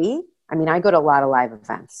unhealthy. I mean, I go to a lot of live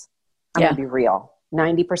events. I'm going to be real.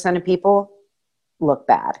 90% of people look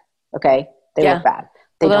bad. Okay. They look bad.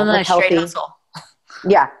 They don't look healthy.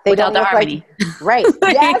 Yeah. They Without don't look harmony. like, right.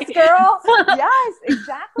 Yes, girl. Yes,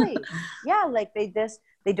 exactly. Yeah. Like,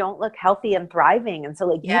 they don't look healthy and thriving. And so,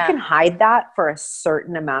 like, you can hide that for a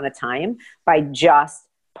certain amount of time by just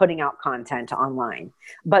putting out content online.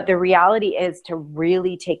 But the reality is, to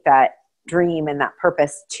really take that dream and that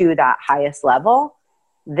purpose to that highest level,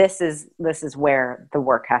 this is where the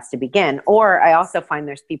work has to begin. Or I also find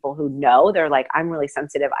there's people who know, they're like, I'm really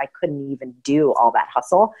sensitive, I couldn't even do all that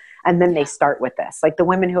hustle. And then they start with this. Like, the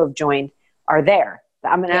women who have joined are there.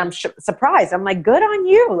 I'm surprised. I'm like, good on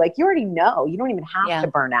you. Like, you already know. You don't even have to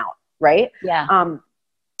burn out. Right. Yeah.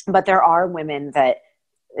 But there are women that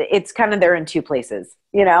it's kind of, they're in two places,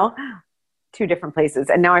 two different places.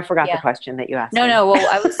 And now I forgot the question that you asked. No. Well,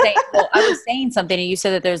 I was saying something, and you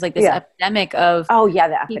said that there's like this epidemic of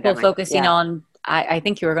the people focusing on, I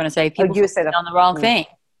think you were going to say people focusing on the wrong thing.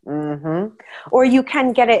 Mm-hmm. Or you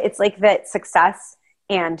can get it. It's like that success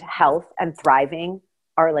and health and thriving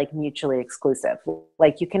are like mutually exclusive.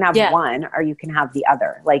 Like, you can have one or you can have the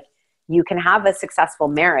other. Like, you can have a successful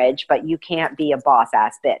marriage, but you can't be a boss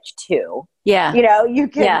ass bitch too. Yeah. You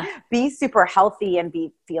can be super healthy and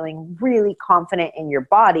be feeling really confident in your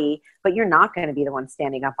body, but you're not going to be the one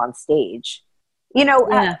standing up on stage. I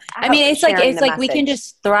mean, it's like we can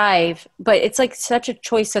just thrive, but it's like such a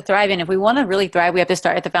choice to thrive. And if we want to really thrive, we have to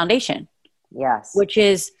start at the foundation. Yes. Which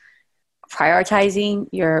is prioritizing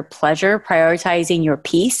your pleasure, prioritizing your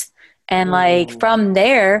peace. And like, from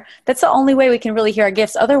there, that's the only way we can really hear our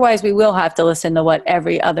gifts. Otherwise, we will have to listen to what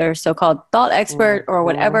every other so-called thought expert or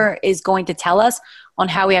whatever is going to tell us on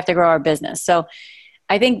how we have to grow our business. So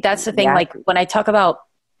I think that's the thing. Yeah. Like, when I talk about,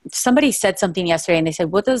 somebody said something yesterday and they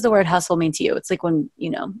said, what does the word hustle mean to you? It's like when,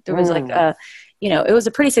 there was like a, it was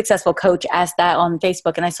a pretty successful coach asked that on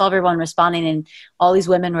Facebook, and I saw everyone responding, and all these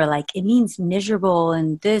women were like, it means miserable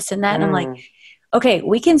and this and that. And I'm like, okay,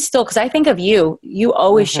 we can still, because I think of you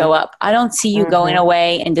always show up. I don't see you going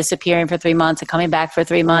away and disappearing for 3 months and coming back for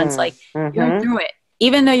 3 months. Like, you're through it.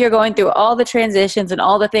 Even though you're going through all the transitions and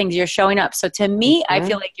all the things, you're showing up. So to me, I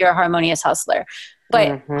feel like you're a harmonious hustler.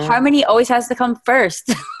 But harmony always has to come first.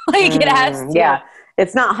 Like, it has to. Yeah.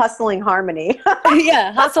 It's not hustling harmony.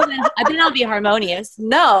 Hustle and then I'll be harmonious.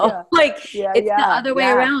 No. It's the other way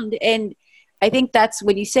around. And I think that's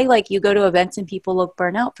when you say, like, you go to events and people look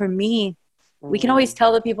burnt out. For me, we can always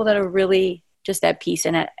tell the people that are really just at peace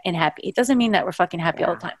and happy. It doesn't mean that we're fucking happy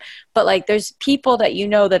all the time. But like, there's people that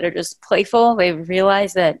that are just playful. They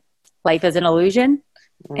realize that life is an illusion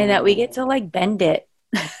and that we get to like bend it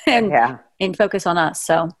and focus on us.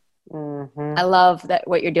 So I love that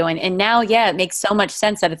what you're doing. And now, it makes so much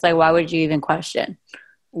sense that it's like, why would you even question?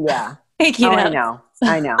 Yeah. Like, I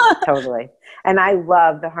know. Totally. And I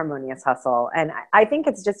love the harmonious hustle. And I think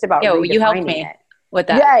it's just about redefining you helped me it. With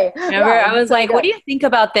that. Remember, I was like, what do you think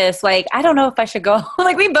about this? Like, I don't know if I should go.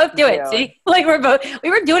 Like, we both do it. See, like, we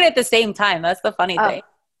were doing it at the same time. That's the funny thing.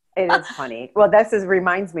 It is funny. Well,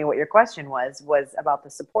 reminds me what your question was about the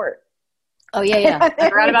support. Oh, yeah. I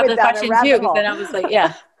forgot about the question too, because then I was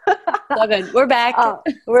like, all good. We're back.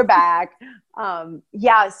 We're back.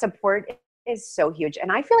 Support is so huge.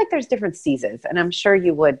 And I feel like there's different seasons, and I'm sure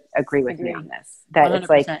you would agree with me on this, that 100%. It's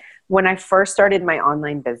like when I first started my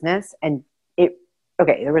online business, and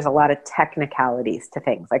there was a lot of technicalities to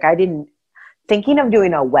things. Like, thinking of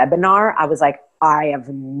doing a webinar, I was like, I have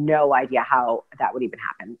no idea how that would even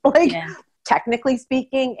happen. Like, technically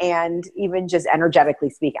speaking, and even just energetically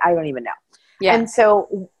speaking, I don't even know. Yeah. And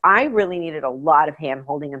so I really needed a lot of hand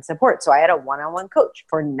holding and support. So I had a one-on-one coach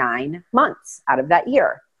for 9 months out of that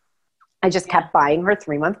year. I just kept buying her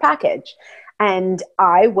 3-month package, and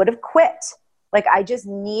I would have quit. Like, I just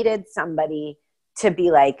needed somebody to be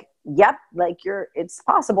like, yep, like it's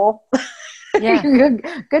possible. Yeah.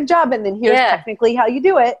 Good job. And then here's technically how you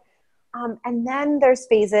do it. And then there's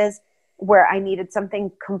phases where I needed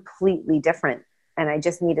something completely different. And I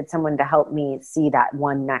just needed someone to help me see that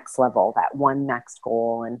one next level, that one next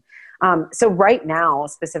goal. And so right now,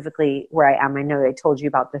 specifically where I am, I know I told you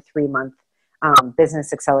about the 3-month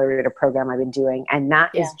business accelerator program I've been doing, and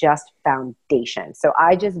that is just foundation. So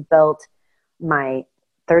I just built my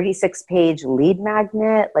 36-page lead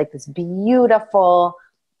magnet, like this beautiful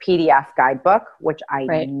PDF guidebook, which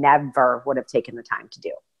I never would have taken the time to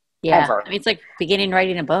do. Yeah. Ever. I mean, it's like beginning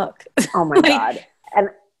writing a book. Oh my God. And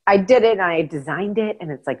I did it and I designed it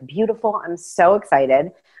and it's like beautiful. I'm so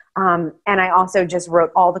excited. And I also just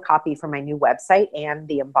wrote all the copy for my new website and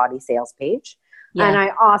the Embody sales page. Yeah. And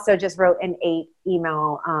I also just wrote an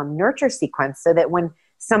 8-email nurture sequence so that when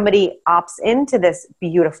somebody opts into this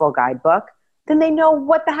beautiful guidebook, then they know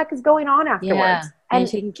what the heck is going on afterwards. Yeah. And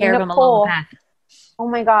taking care of them along the path. Oh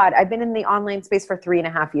my God. I've been in the online space for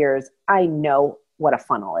 3.5 years. I know what a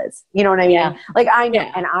funnel is. You know what I mean? Yeah. Like I know,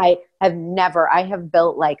 and I have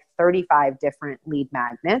built like 35 different lead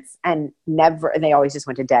magnets and they always just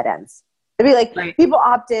went to dead ends. It'd be like people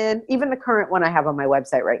opt in, even the current one I have on my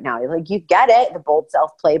website right now. You're like, you get it. The Bold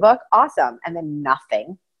Self playbook. Awesome. And then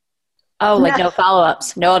nothing. Oh, like no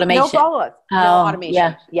follow-ups, no automation. No follow-ups, no automation.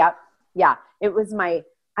 Yeah. Yep. Yeah. It was and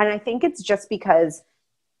I think it's just because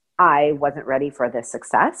I wasn't ready for this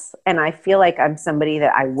success. And I feel like I'm somebody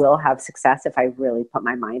that I will have success if I really put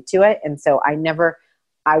my mind to it. And so I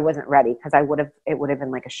wasn't ready because it would have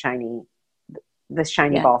been like shiny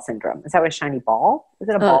ball syndrome. Is that what a shiny ball? Is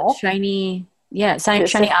it a ball? Shiny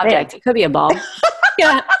object. It could be a ball.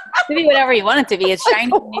 Yeah. It could be whatever you want it to be. It's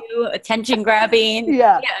shiny, new, attention grabbing.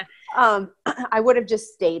 Yeah. I would have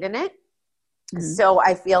just stayed in it. Mm-hmm. So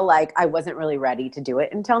I feel like I wasn't really ready to do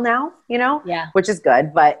it until now, which is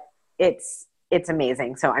good, but it's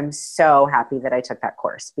amazing. So I'm so happy that I took that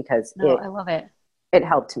course because I love it. It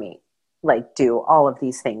helped me like do all of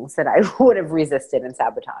these things that I would have resisted and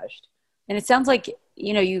sabotaged. And it sounds like,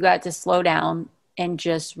 you got to slow down and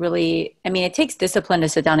just really, I mean, it takes discipline to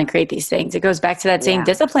sit down and create these things. It goes back to that same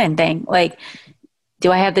discipline thing. Like,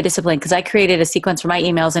 do I have the discipline? Because I created a sequence for my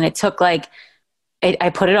emails and it took I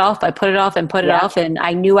put it off and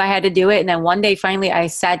I knew I had to do it. And then one day finally I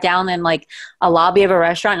sat down in like a lobby of a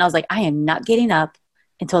restaurant and I was like, I am not getting up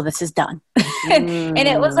until this is done. And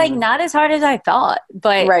it was like not as hard as I thought,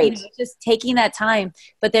 but just taking that time.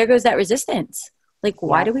 But there goes that resistance. Like,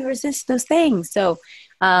 why do we resist those things? So,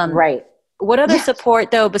 what other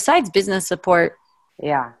support though, besides business support?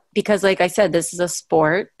 Yeah. Because like I said, this is a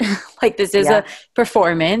sport, like this is a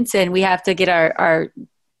performance and we have to get our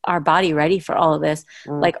body ready for all of this.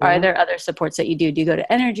 Mm-hmm. Like, are there other supports that you do? Do you go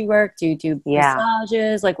to energy work? Do you do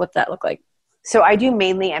massages? Like, what's that look like? So I do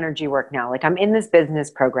mainly energy work now. Like I'm in this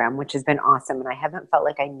business program, which has been awesome. And I haven't felt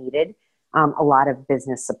like I needed a lot of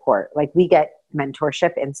business support. Like we get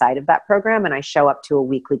mentorship inside of that program and I show up to a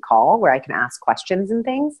weekly call where I can ask questions and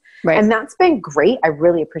things. Right. And that's been great. I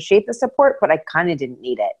really appreciate the support, but I kind of didn't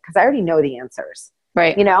need it because I already know the answers.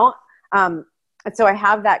 Right. So I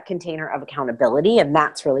have that container of accountability and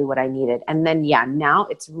that's really what I needed. And then, now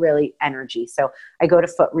it's really energy. So I go to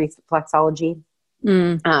foot reflexology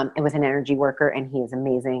and with an energy worker and he is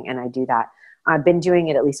amazing. And I do that. I've been doing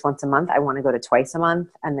it at least once a month. I want to go to twice a month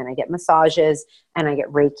and then I get massages and I get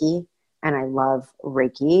Reiki and I love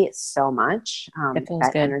Reiki so much. That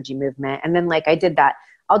good. Energy movement. And then like I did that,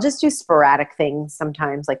 I'll just do sporadic things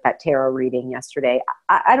sometimes like that tarot reading yesterday.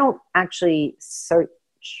 I don't actually search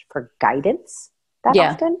for guidance that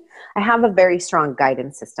often. I have a very strong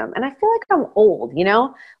guidance system and I feel like I'm old,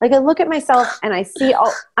 like I look at myself and I see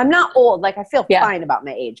I'm not old. Like I feel fine about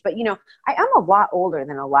my age, but I am a lot older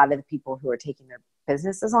than a lot of the people who are taking their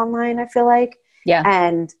businesses online. I feel like,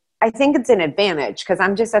 and I think it's an advantage because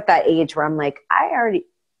I'm just at that age where I'm like,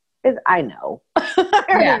 I know.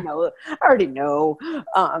 I already know.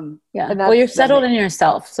 Well, you're settled in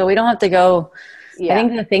yourself, so we don't have to go. I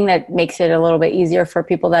think the thing that makes it a little bit easier for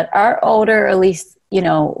people that are older, or at least,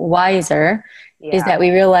 wiser, is that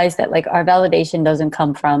we realize that like our validation doesn't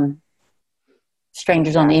come from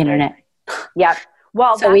strangers on the internet. Yeah.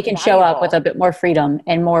 Well, so we can show up with a bit more freedom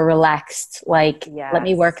and more relaxed. Like, let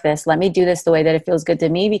me work this. Let me do this the way that it feels good to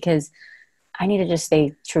me because I need to just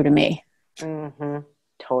stay true to me. Mm-hmm.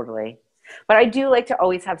 Totally. But I do like to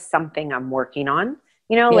always have something I'm working on,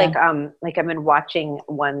 like I've been watching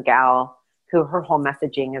one gal who her whole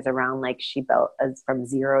messaging is around like she built from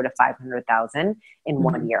 0 to 500,000 in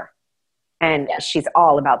 1 year. And she's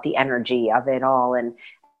all about the energy of it all. And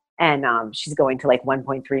she's going to like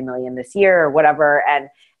 1.3 million this year or whatever.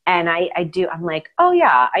 And I'm like, oh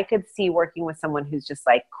yeah, I could see working with someone who's just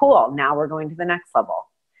like, cool, now we're going to the next level.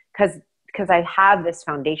 Cause I have this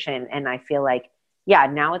foundation and I feel like, yeah,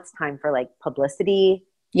 now it's time for like publicity.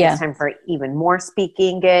 Yeah. It's time for even more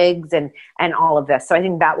speaking gigs and all of this. So I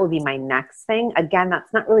think that will be my next thing. Again,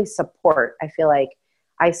 that's not really support. I feel like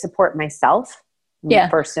I support myself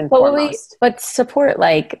first and foremost. But support,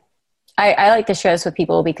 like, I like to share this with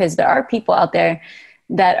people because there are people out there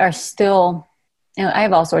that are still, you know, I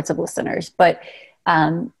have all sorts of listeners, but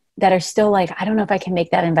that are still like, I don't know if I can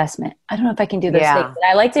make that investment. I don't know if I can do those things. And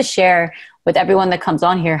I like to share with everyone that comes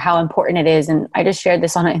on here how important it is. And I just shared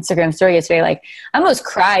this on an Instagram story yesterday. Like, I almost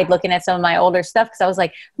cried looking at some of my older stuff because I was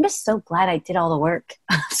like, I'm just so glad I did all the work.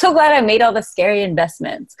 I'm so glad I made all the scary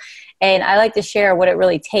investments. And I like to share what it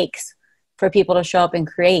really takes for people to show up and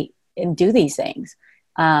create and do these things.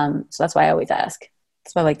 So that's why I always ask.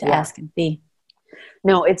 That's why I like to ask and see.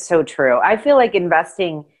 No, it's so true. I feel like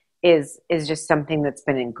investing is just something that's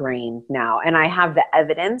been ingrained now. And I have the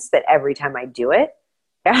evidence that every time I do it,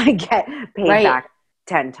 I get paid back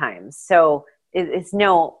 10 times. So it's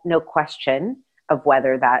no question of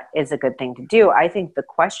whether that is a good thing to do. I think the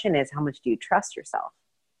question is, how much do you trust yourself?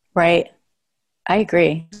 Right. I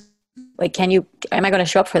agree. Like, am I going to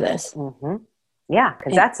show up for this? Mm-hmm. Yeah.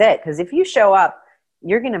 Cause that's it. Cause if you show up,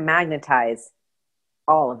 you're going to magnetize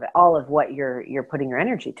all of it, all of what you're putting your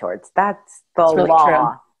energy towards. That's the law.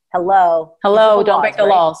 True. Hello. Don't break the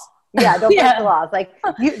laws. Yeah, don't break the laws. Like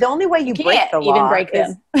the only way you break the law even break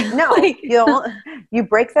them. No, you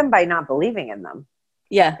break them by not believing in them.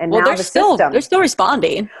 Yeah, and now they're still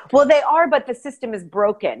responding. Well, they are, but the system is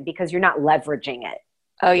broken because you're not leveraging it.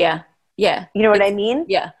 Oh yeah. You know what I mean?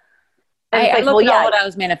 Yeah. I looked at what I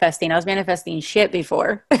was manifesting. I was manifesting shit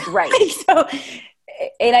before, right? So.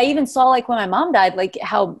 And I even saw, like, when my mom died, like,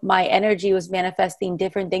 how my energy was manifesting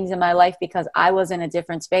different things in my life because I was in a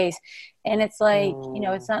different space. And it's like, you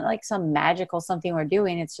know, it's not like some magical something we're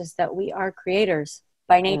doing. It's just that we are creators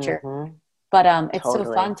by nature. Mm-hmm. But it's so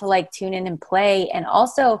fun to, like, tune in and play and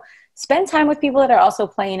also spend time with people that are also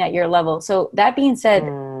playing at your level. So that being said,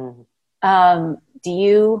 do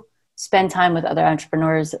you spend time with other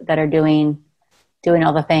entrepreneurs that are doing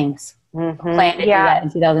all the things? Plan to do that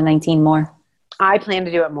in 2019 more? I plan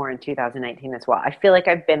to do it more in 2019 as well. I feel like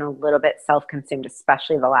I've been a little bit self-consumed,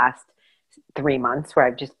 especially the last 3 months where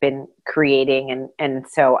I've just been creating. And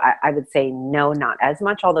so I would say no, not as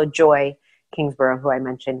much. Although Joy Kingsborough, who I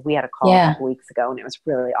mentioned, we had a call a couple weeks ago and it was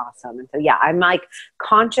really awesome. And so, I'm like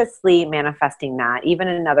consciously manifesting that. Even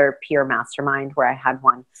another peer mastermind where I had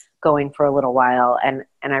one going for a little while. And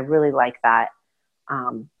I really like that.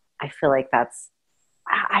 I feel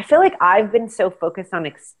like I've been so focused on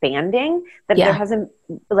expanding that there hasn't,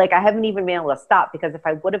 like, I haven't even been able to stop, because if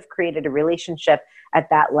I would have created a relationship at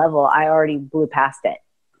that level, I already blew past it.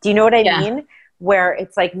 Do you know what I mean? Where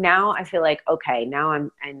it's like, now I feel like, okay, now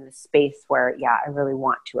I'm in the space where, I really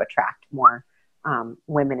want to attract more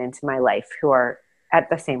women into my life who are at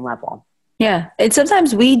the same level. Yeah. And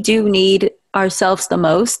sometimes we do need ourselves the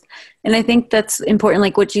most. And I think that's important.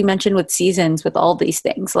 Like what you mentioned with seasons, with all these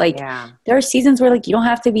things, like there are seasons where, like, you don't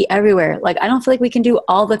have to be everywhere. Like, I don't feel like we can do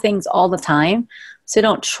all the things all the time. So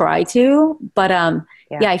don't try to, but,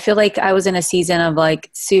 I feel like I was in a season of, like,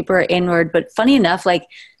 super inward, but funny enough, like,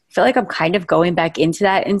 I feel like I'm kind of going back into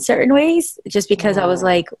that in certain ways, just because I was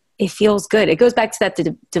like, it feels good. It goes back to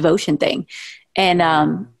that devotion thing.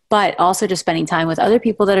 And, but also just spending time with other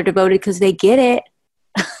people that are devoted because they get it.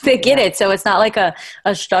 They get it. So it's not like a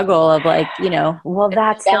struggle of, like, you know. Well,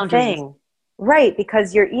 that's the thing. Right.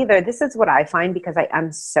 Because this is what I find, because I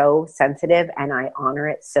am so sensitive and I honor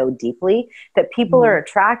it so deeply, that people are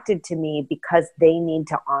attracted to me because they need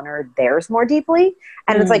to honor theirs more deeply.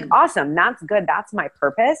 And it's like, awesome. That's good. That's my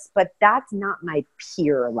purpose, but that's not my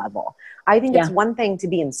peer level. I think it's one thing to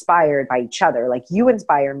be inspired by each other. Like, you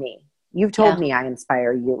inspire me. You've told me I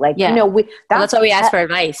inspire you. Like, you know, that's why we ask for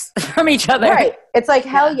advice from each other. Right. It's like,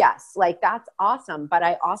 hell yes. Like, that's awesome. But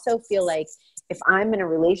I also feel like if I'm in a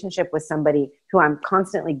relationship with somebody who I'm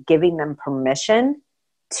constantly giving them permission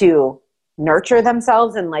to nurture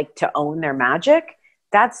themselves and, like, to own their magic,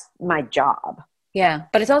 that's my job. Yeah.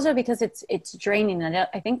 But it's also because it's draining. And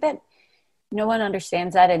I think that no one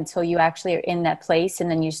understands that until you actually are in that place,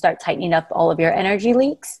 and then you start tightening up all of your energy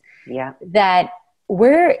leaks. Yeah. That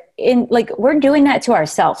we're doing that to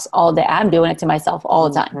ourselves all day. I'm doing it to myself all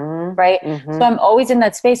the time. Right. So I'm always in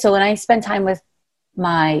that space. So when I spend time with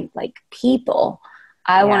my, like, people,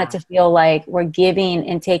 I want it to feel like we're giving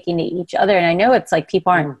and taking to each other. And I know it's like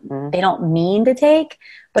people they don't mean to take,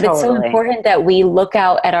 but it's so important that we look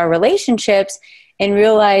out at our relationships and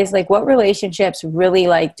realize like what relationships really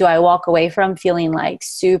like do I walk away from feeling like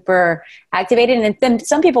super activated. And then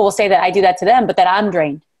some people will say that I do that to them, but that I'm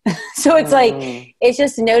drained. So it's like, it's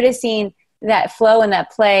just noticing that flow and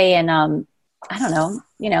that play. And I don't know,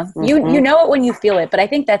 you know it when you feel it, but I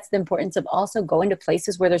think that's the importance of also going to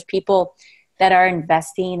places where there's people that are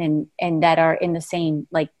investing and that are in the same,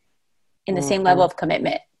 like in the same level of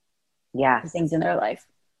commitment. Yes. To things in their life.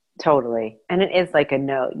 Totally. And it is like a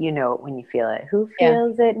note, you know it when you feel it. Who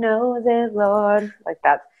feels it knows it, Lord. Like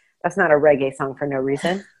that's not a reggae song for no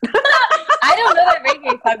reason. I don't know that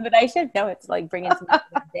reggae song, but I should know it's like bringing some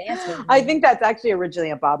dance with me. I think that's actually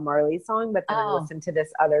originally a Bob Marley song, but then I listened to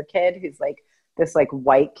this other kid who's like this like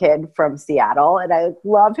white kid from Seattle, and I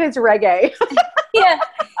love his reggae. Yeah.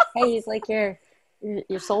 Hey, he's like your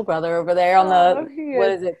soul brother over there on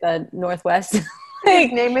the Northwest.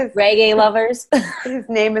 His name is reggae lovers. His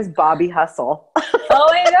name is Bobby Hustle. Oh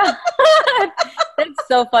my God. That's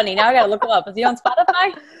so funny. Now I gotta look him up. Is he on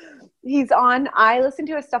Spotify? I listen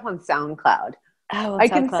to his stuff on SoundCloud. Oh, I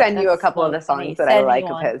can send you a couple of the songs that I like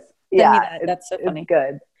of his. Yeah, that's so funny. It's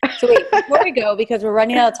good. So wait, before we go, because we're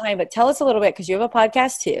running out of time, but tell us a little bit, because you have a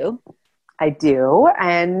podcast too. I do.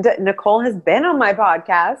 And Nicole has been on my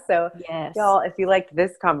podcast. So yes. Y'all, if you liked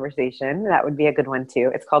this conversation, that would be a good one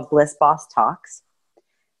too. It's called Bliss Boss Talks.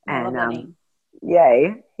 And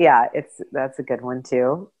yay. Yeah, that's a good one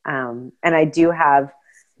too. And I do have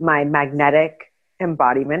my magnetic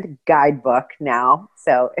embodiment guidebook now.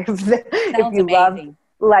 So if you love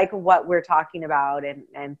like what we're talking about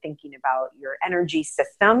and thinking about your energy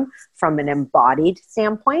system from an embodied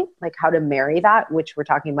standpoint, like how to marry that, which we're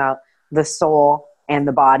talking about the soul and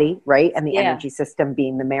the body, right? And the energy system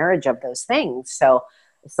being the marriage of those things. So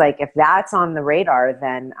it's like, if that's on the radar,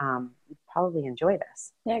 then you'd probably enjoy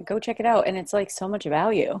this. Yeah, go check it out. And it's like so much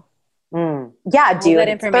value. Yeah, dude.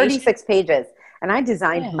 It's 36 pages. And I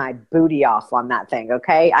designed my booty off on that thing,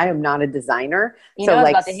 okay? I am not a designer. I was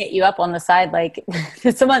about to hit you up on the side. Like, I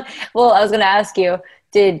was going to ask you,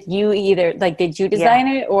 did you design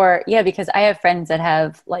it? Or, because I have friends that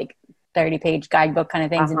have like 30-page guidebook kind of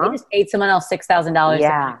things. And they just paid someone else $6,000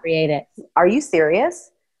 to create it. Are you serious?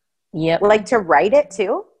 Yep. Like to write it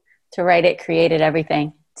too? To write it, create it,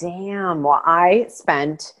 everything. Damn. Well, I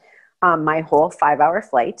spent my whole 5-hour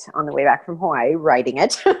flight on the way back from Hawaii writing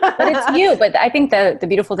it. But it's you. But I think the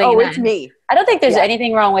beautiful thing it's me. I don't think there's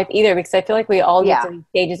anything wrong with either, because I feel like we all get to these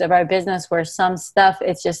stages of our business where some stuff,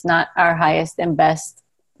 it's just not our highest and best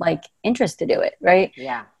like interest to do it, right?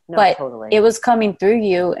 Yeah. No, but totally. It was coming through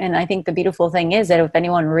you. And I think the beautiful thing is that if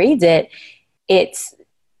anyone reads it, it's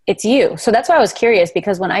you. So that's why I was curious,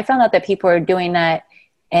 because when I found out that people are doing that,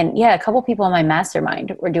 and a couple people in my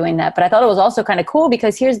mastermind were doing that, but I thought it was also kind of cool,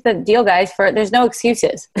 because here's the deal, guys, there's no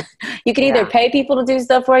excuses. You can either pay people to do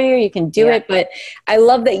stuff for you, or you can do it. But I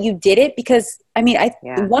love that you did it, because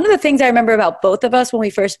one of the things I remember about both of us when we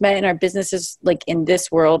first met in our businesses, like in this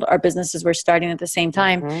world, our businesses were starting at the same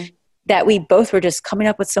time, that we both were just coming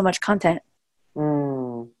up with so much content.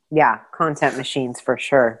 Yeah. Content machines for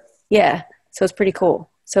sure. Yeah. So it's pretty cool.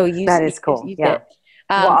 So that is cool.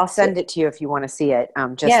 Well, I'll send it to you if you want to see it.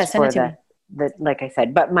 Just for the like I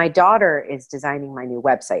said. But my daughter is designing my new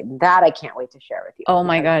website, and that I can't wait to share with you. Oh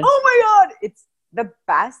my God! It's the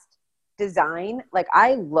best design. Like,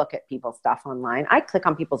 I look at people's stuff online. I click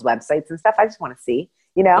on people's websites and stuff. I just want to see,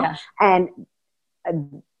 and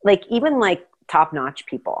like even like top-notch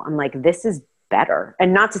people. I'm like, this is better,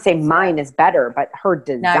 and not to say mine is better, but her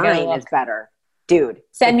design is better. Dude,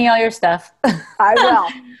 send me all your stuff. I will.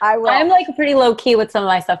 I'm like pretty low key with some of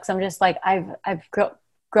my stuff, because I'm just like, I've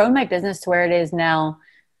grown my business to where it is now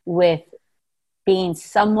with being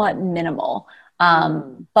somewhat minimal.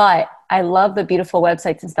 But I love the beautiful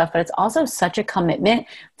websites and stuff, but it's also such a commitment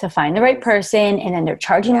to find the right person. And then they're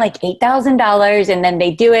charging like $8,000, and then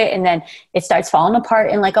they do it, and then it starts falling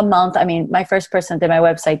apart in like a month. I mean, my first person that did my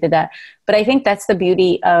website did that, but I think that's the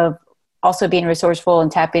beauty of also being resourceful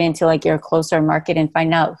and tapping into like your closer market and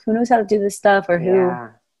find out who knows how to do this stuff, or who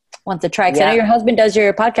wants to try. Because I know your husband does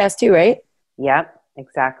your podcast too, right? Yep,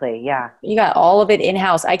 exactly. Yeah. You got all of it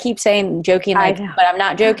in-house. I keep saying, joking, like, but I'm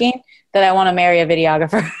not joking, that I want to marry a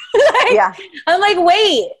videographer. I'm like,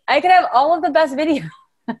 wait, I could have all of the best video.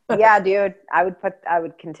 Yeah, dude, I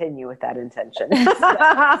would continue with that intention.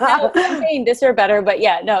 I'm saying this or better, but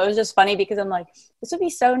it was just funny, because I'm like, this would be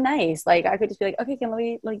so nice. Like, I could just be like, okay, can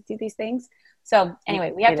we like do these things? So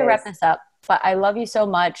anyway, we have to wrap this up, but I love you so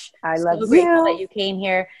much. I love you. Grateful that you came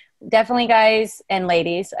here. Definitely, guys and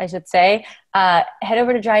ladies, I should say, head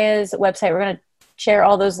over to Jaya's website. We're going to share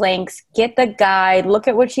all those links, get the guide, look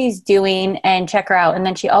at what she's doing, and check her out. And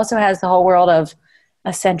then she also has the whole world of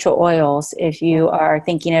essential oils if you are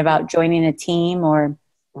thinking about joining a team or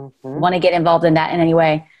want to get involved in that in any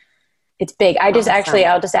way. It's big. I'll just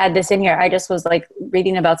add this in here. I just was like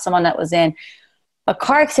reading about someone that was in a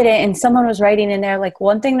car accident and someone was writing in there, like,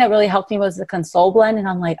 one thing that really helped me was the Console blend. And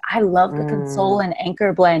I'm like, I love the Console and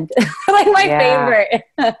Anchor blend. Like my favorite.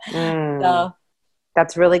 So.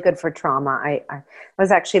 That's really good for trauma. I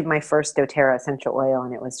was actually my first doTERRA essential oil,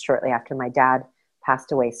 and it was shortly after my dad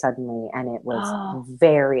passed away suddenly. And it was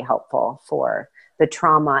very helpful for the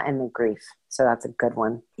trauma and the grief. So that's a good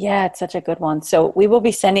one. Yeah, it's such a good one. So we will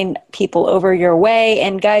be sending people over your way.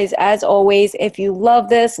 And guys, as always, if you love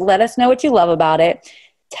this, let us know what you love about it.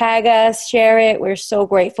 Tag us, share it. We're so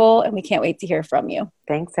grateful, and we can't wait to hear from you.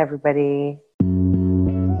 Thanks, everybody.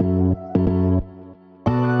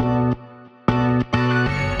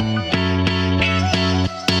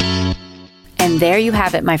 And there you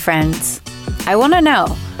have it, my friends. I want to know,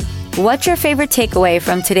 what's your favorite takeaway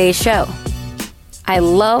from today's show? I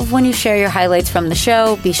love when you share your highlights from the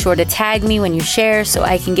show. Be sure to tag me when you share so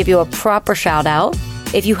I can give you a proper shout out.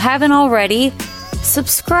 If you haven't already,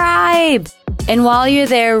 subscribe. And while you're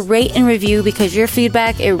there, rate and review, because your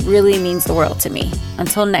feedback, it really means the world to me.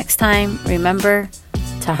 Until next time, remember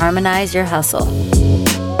to harmonize your hustle.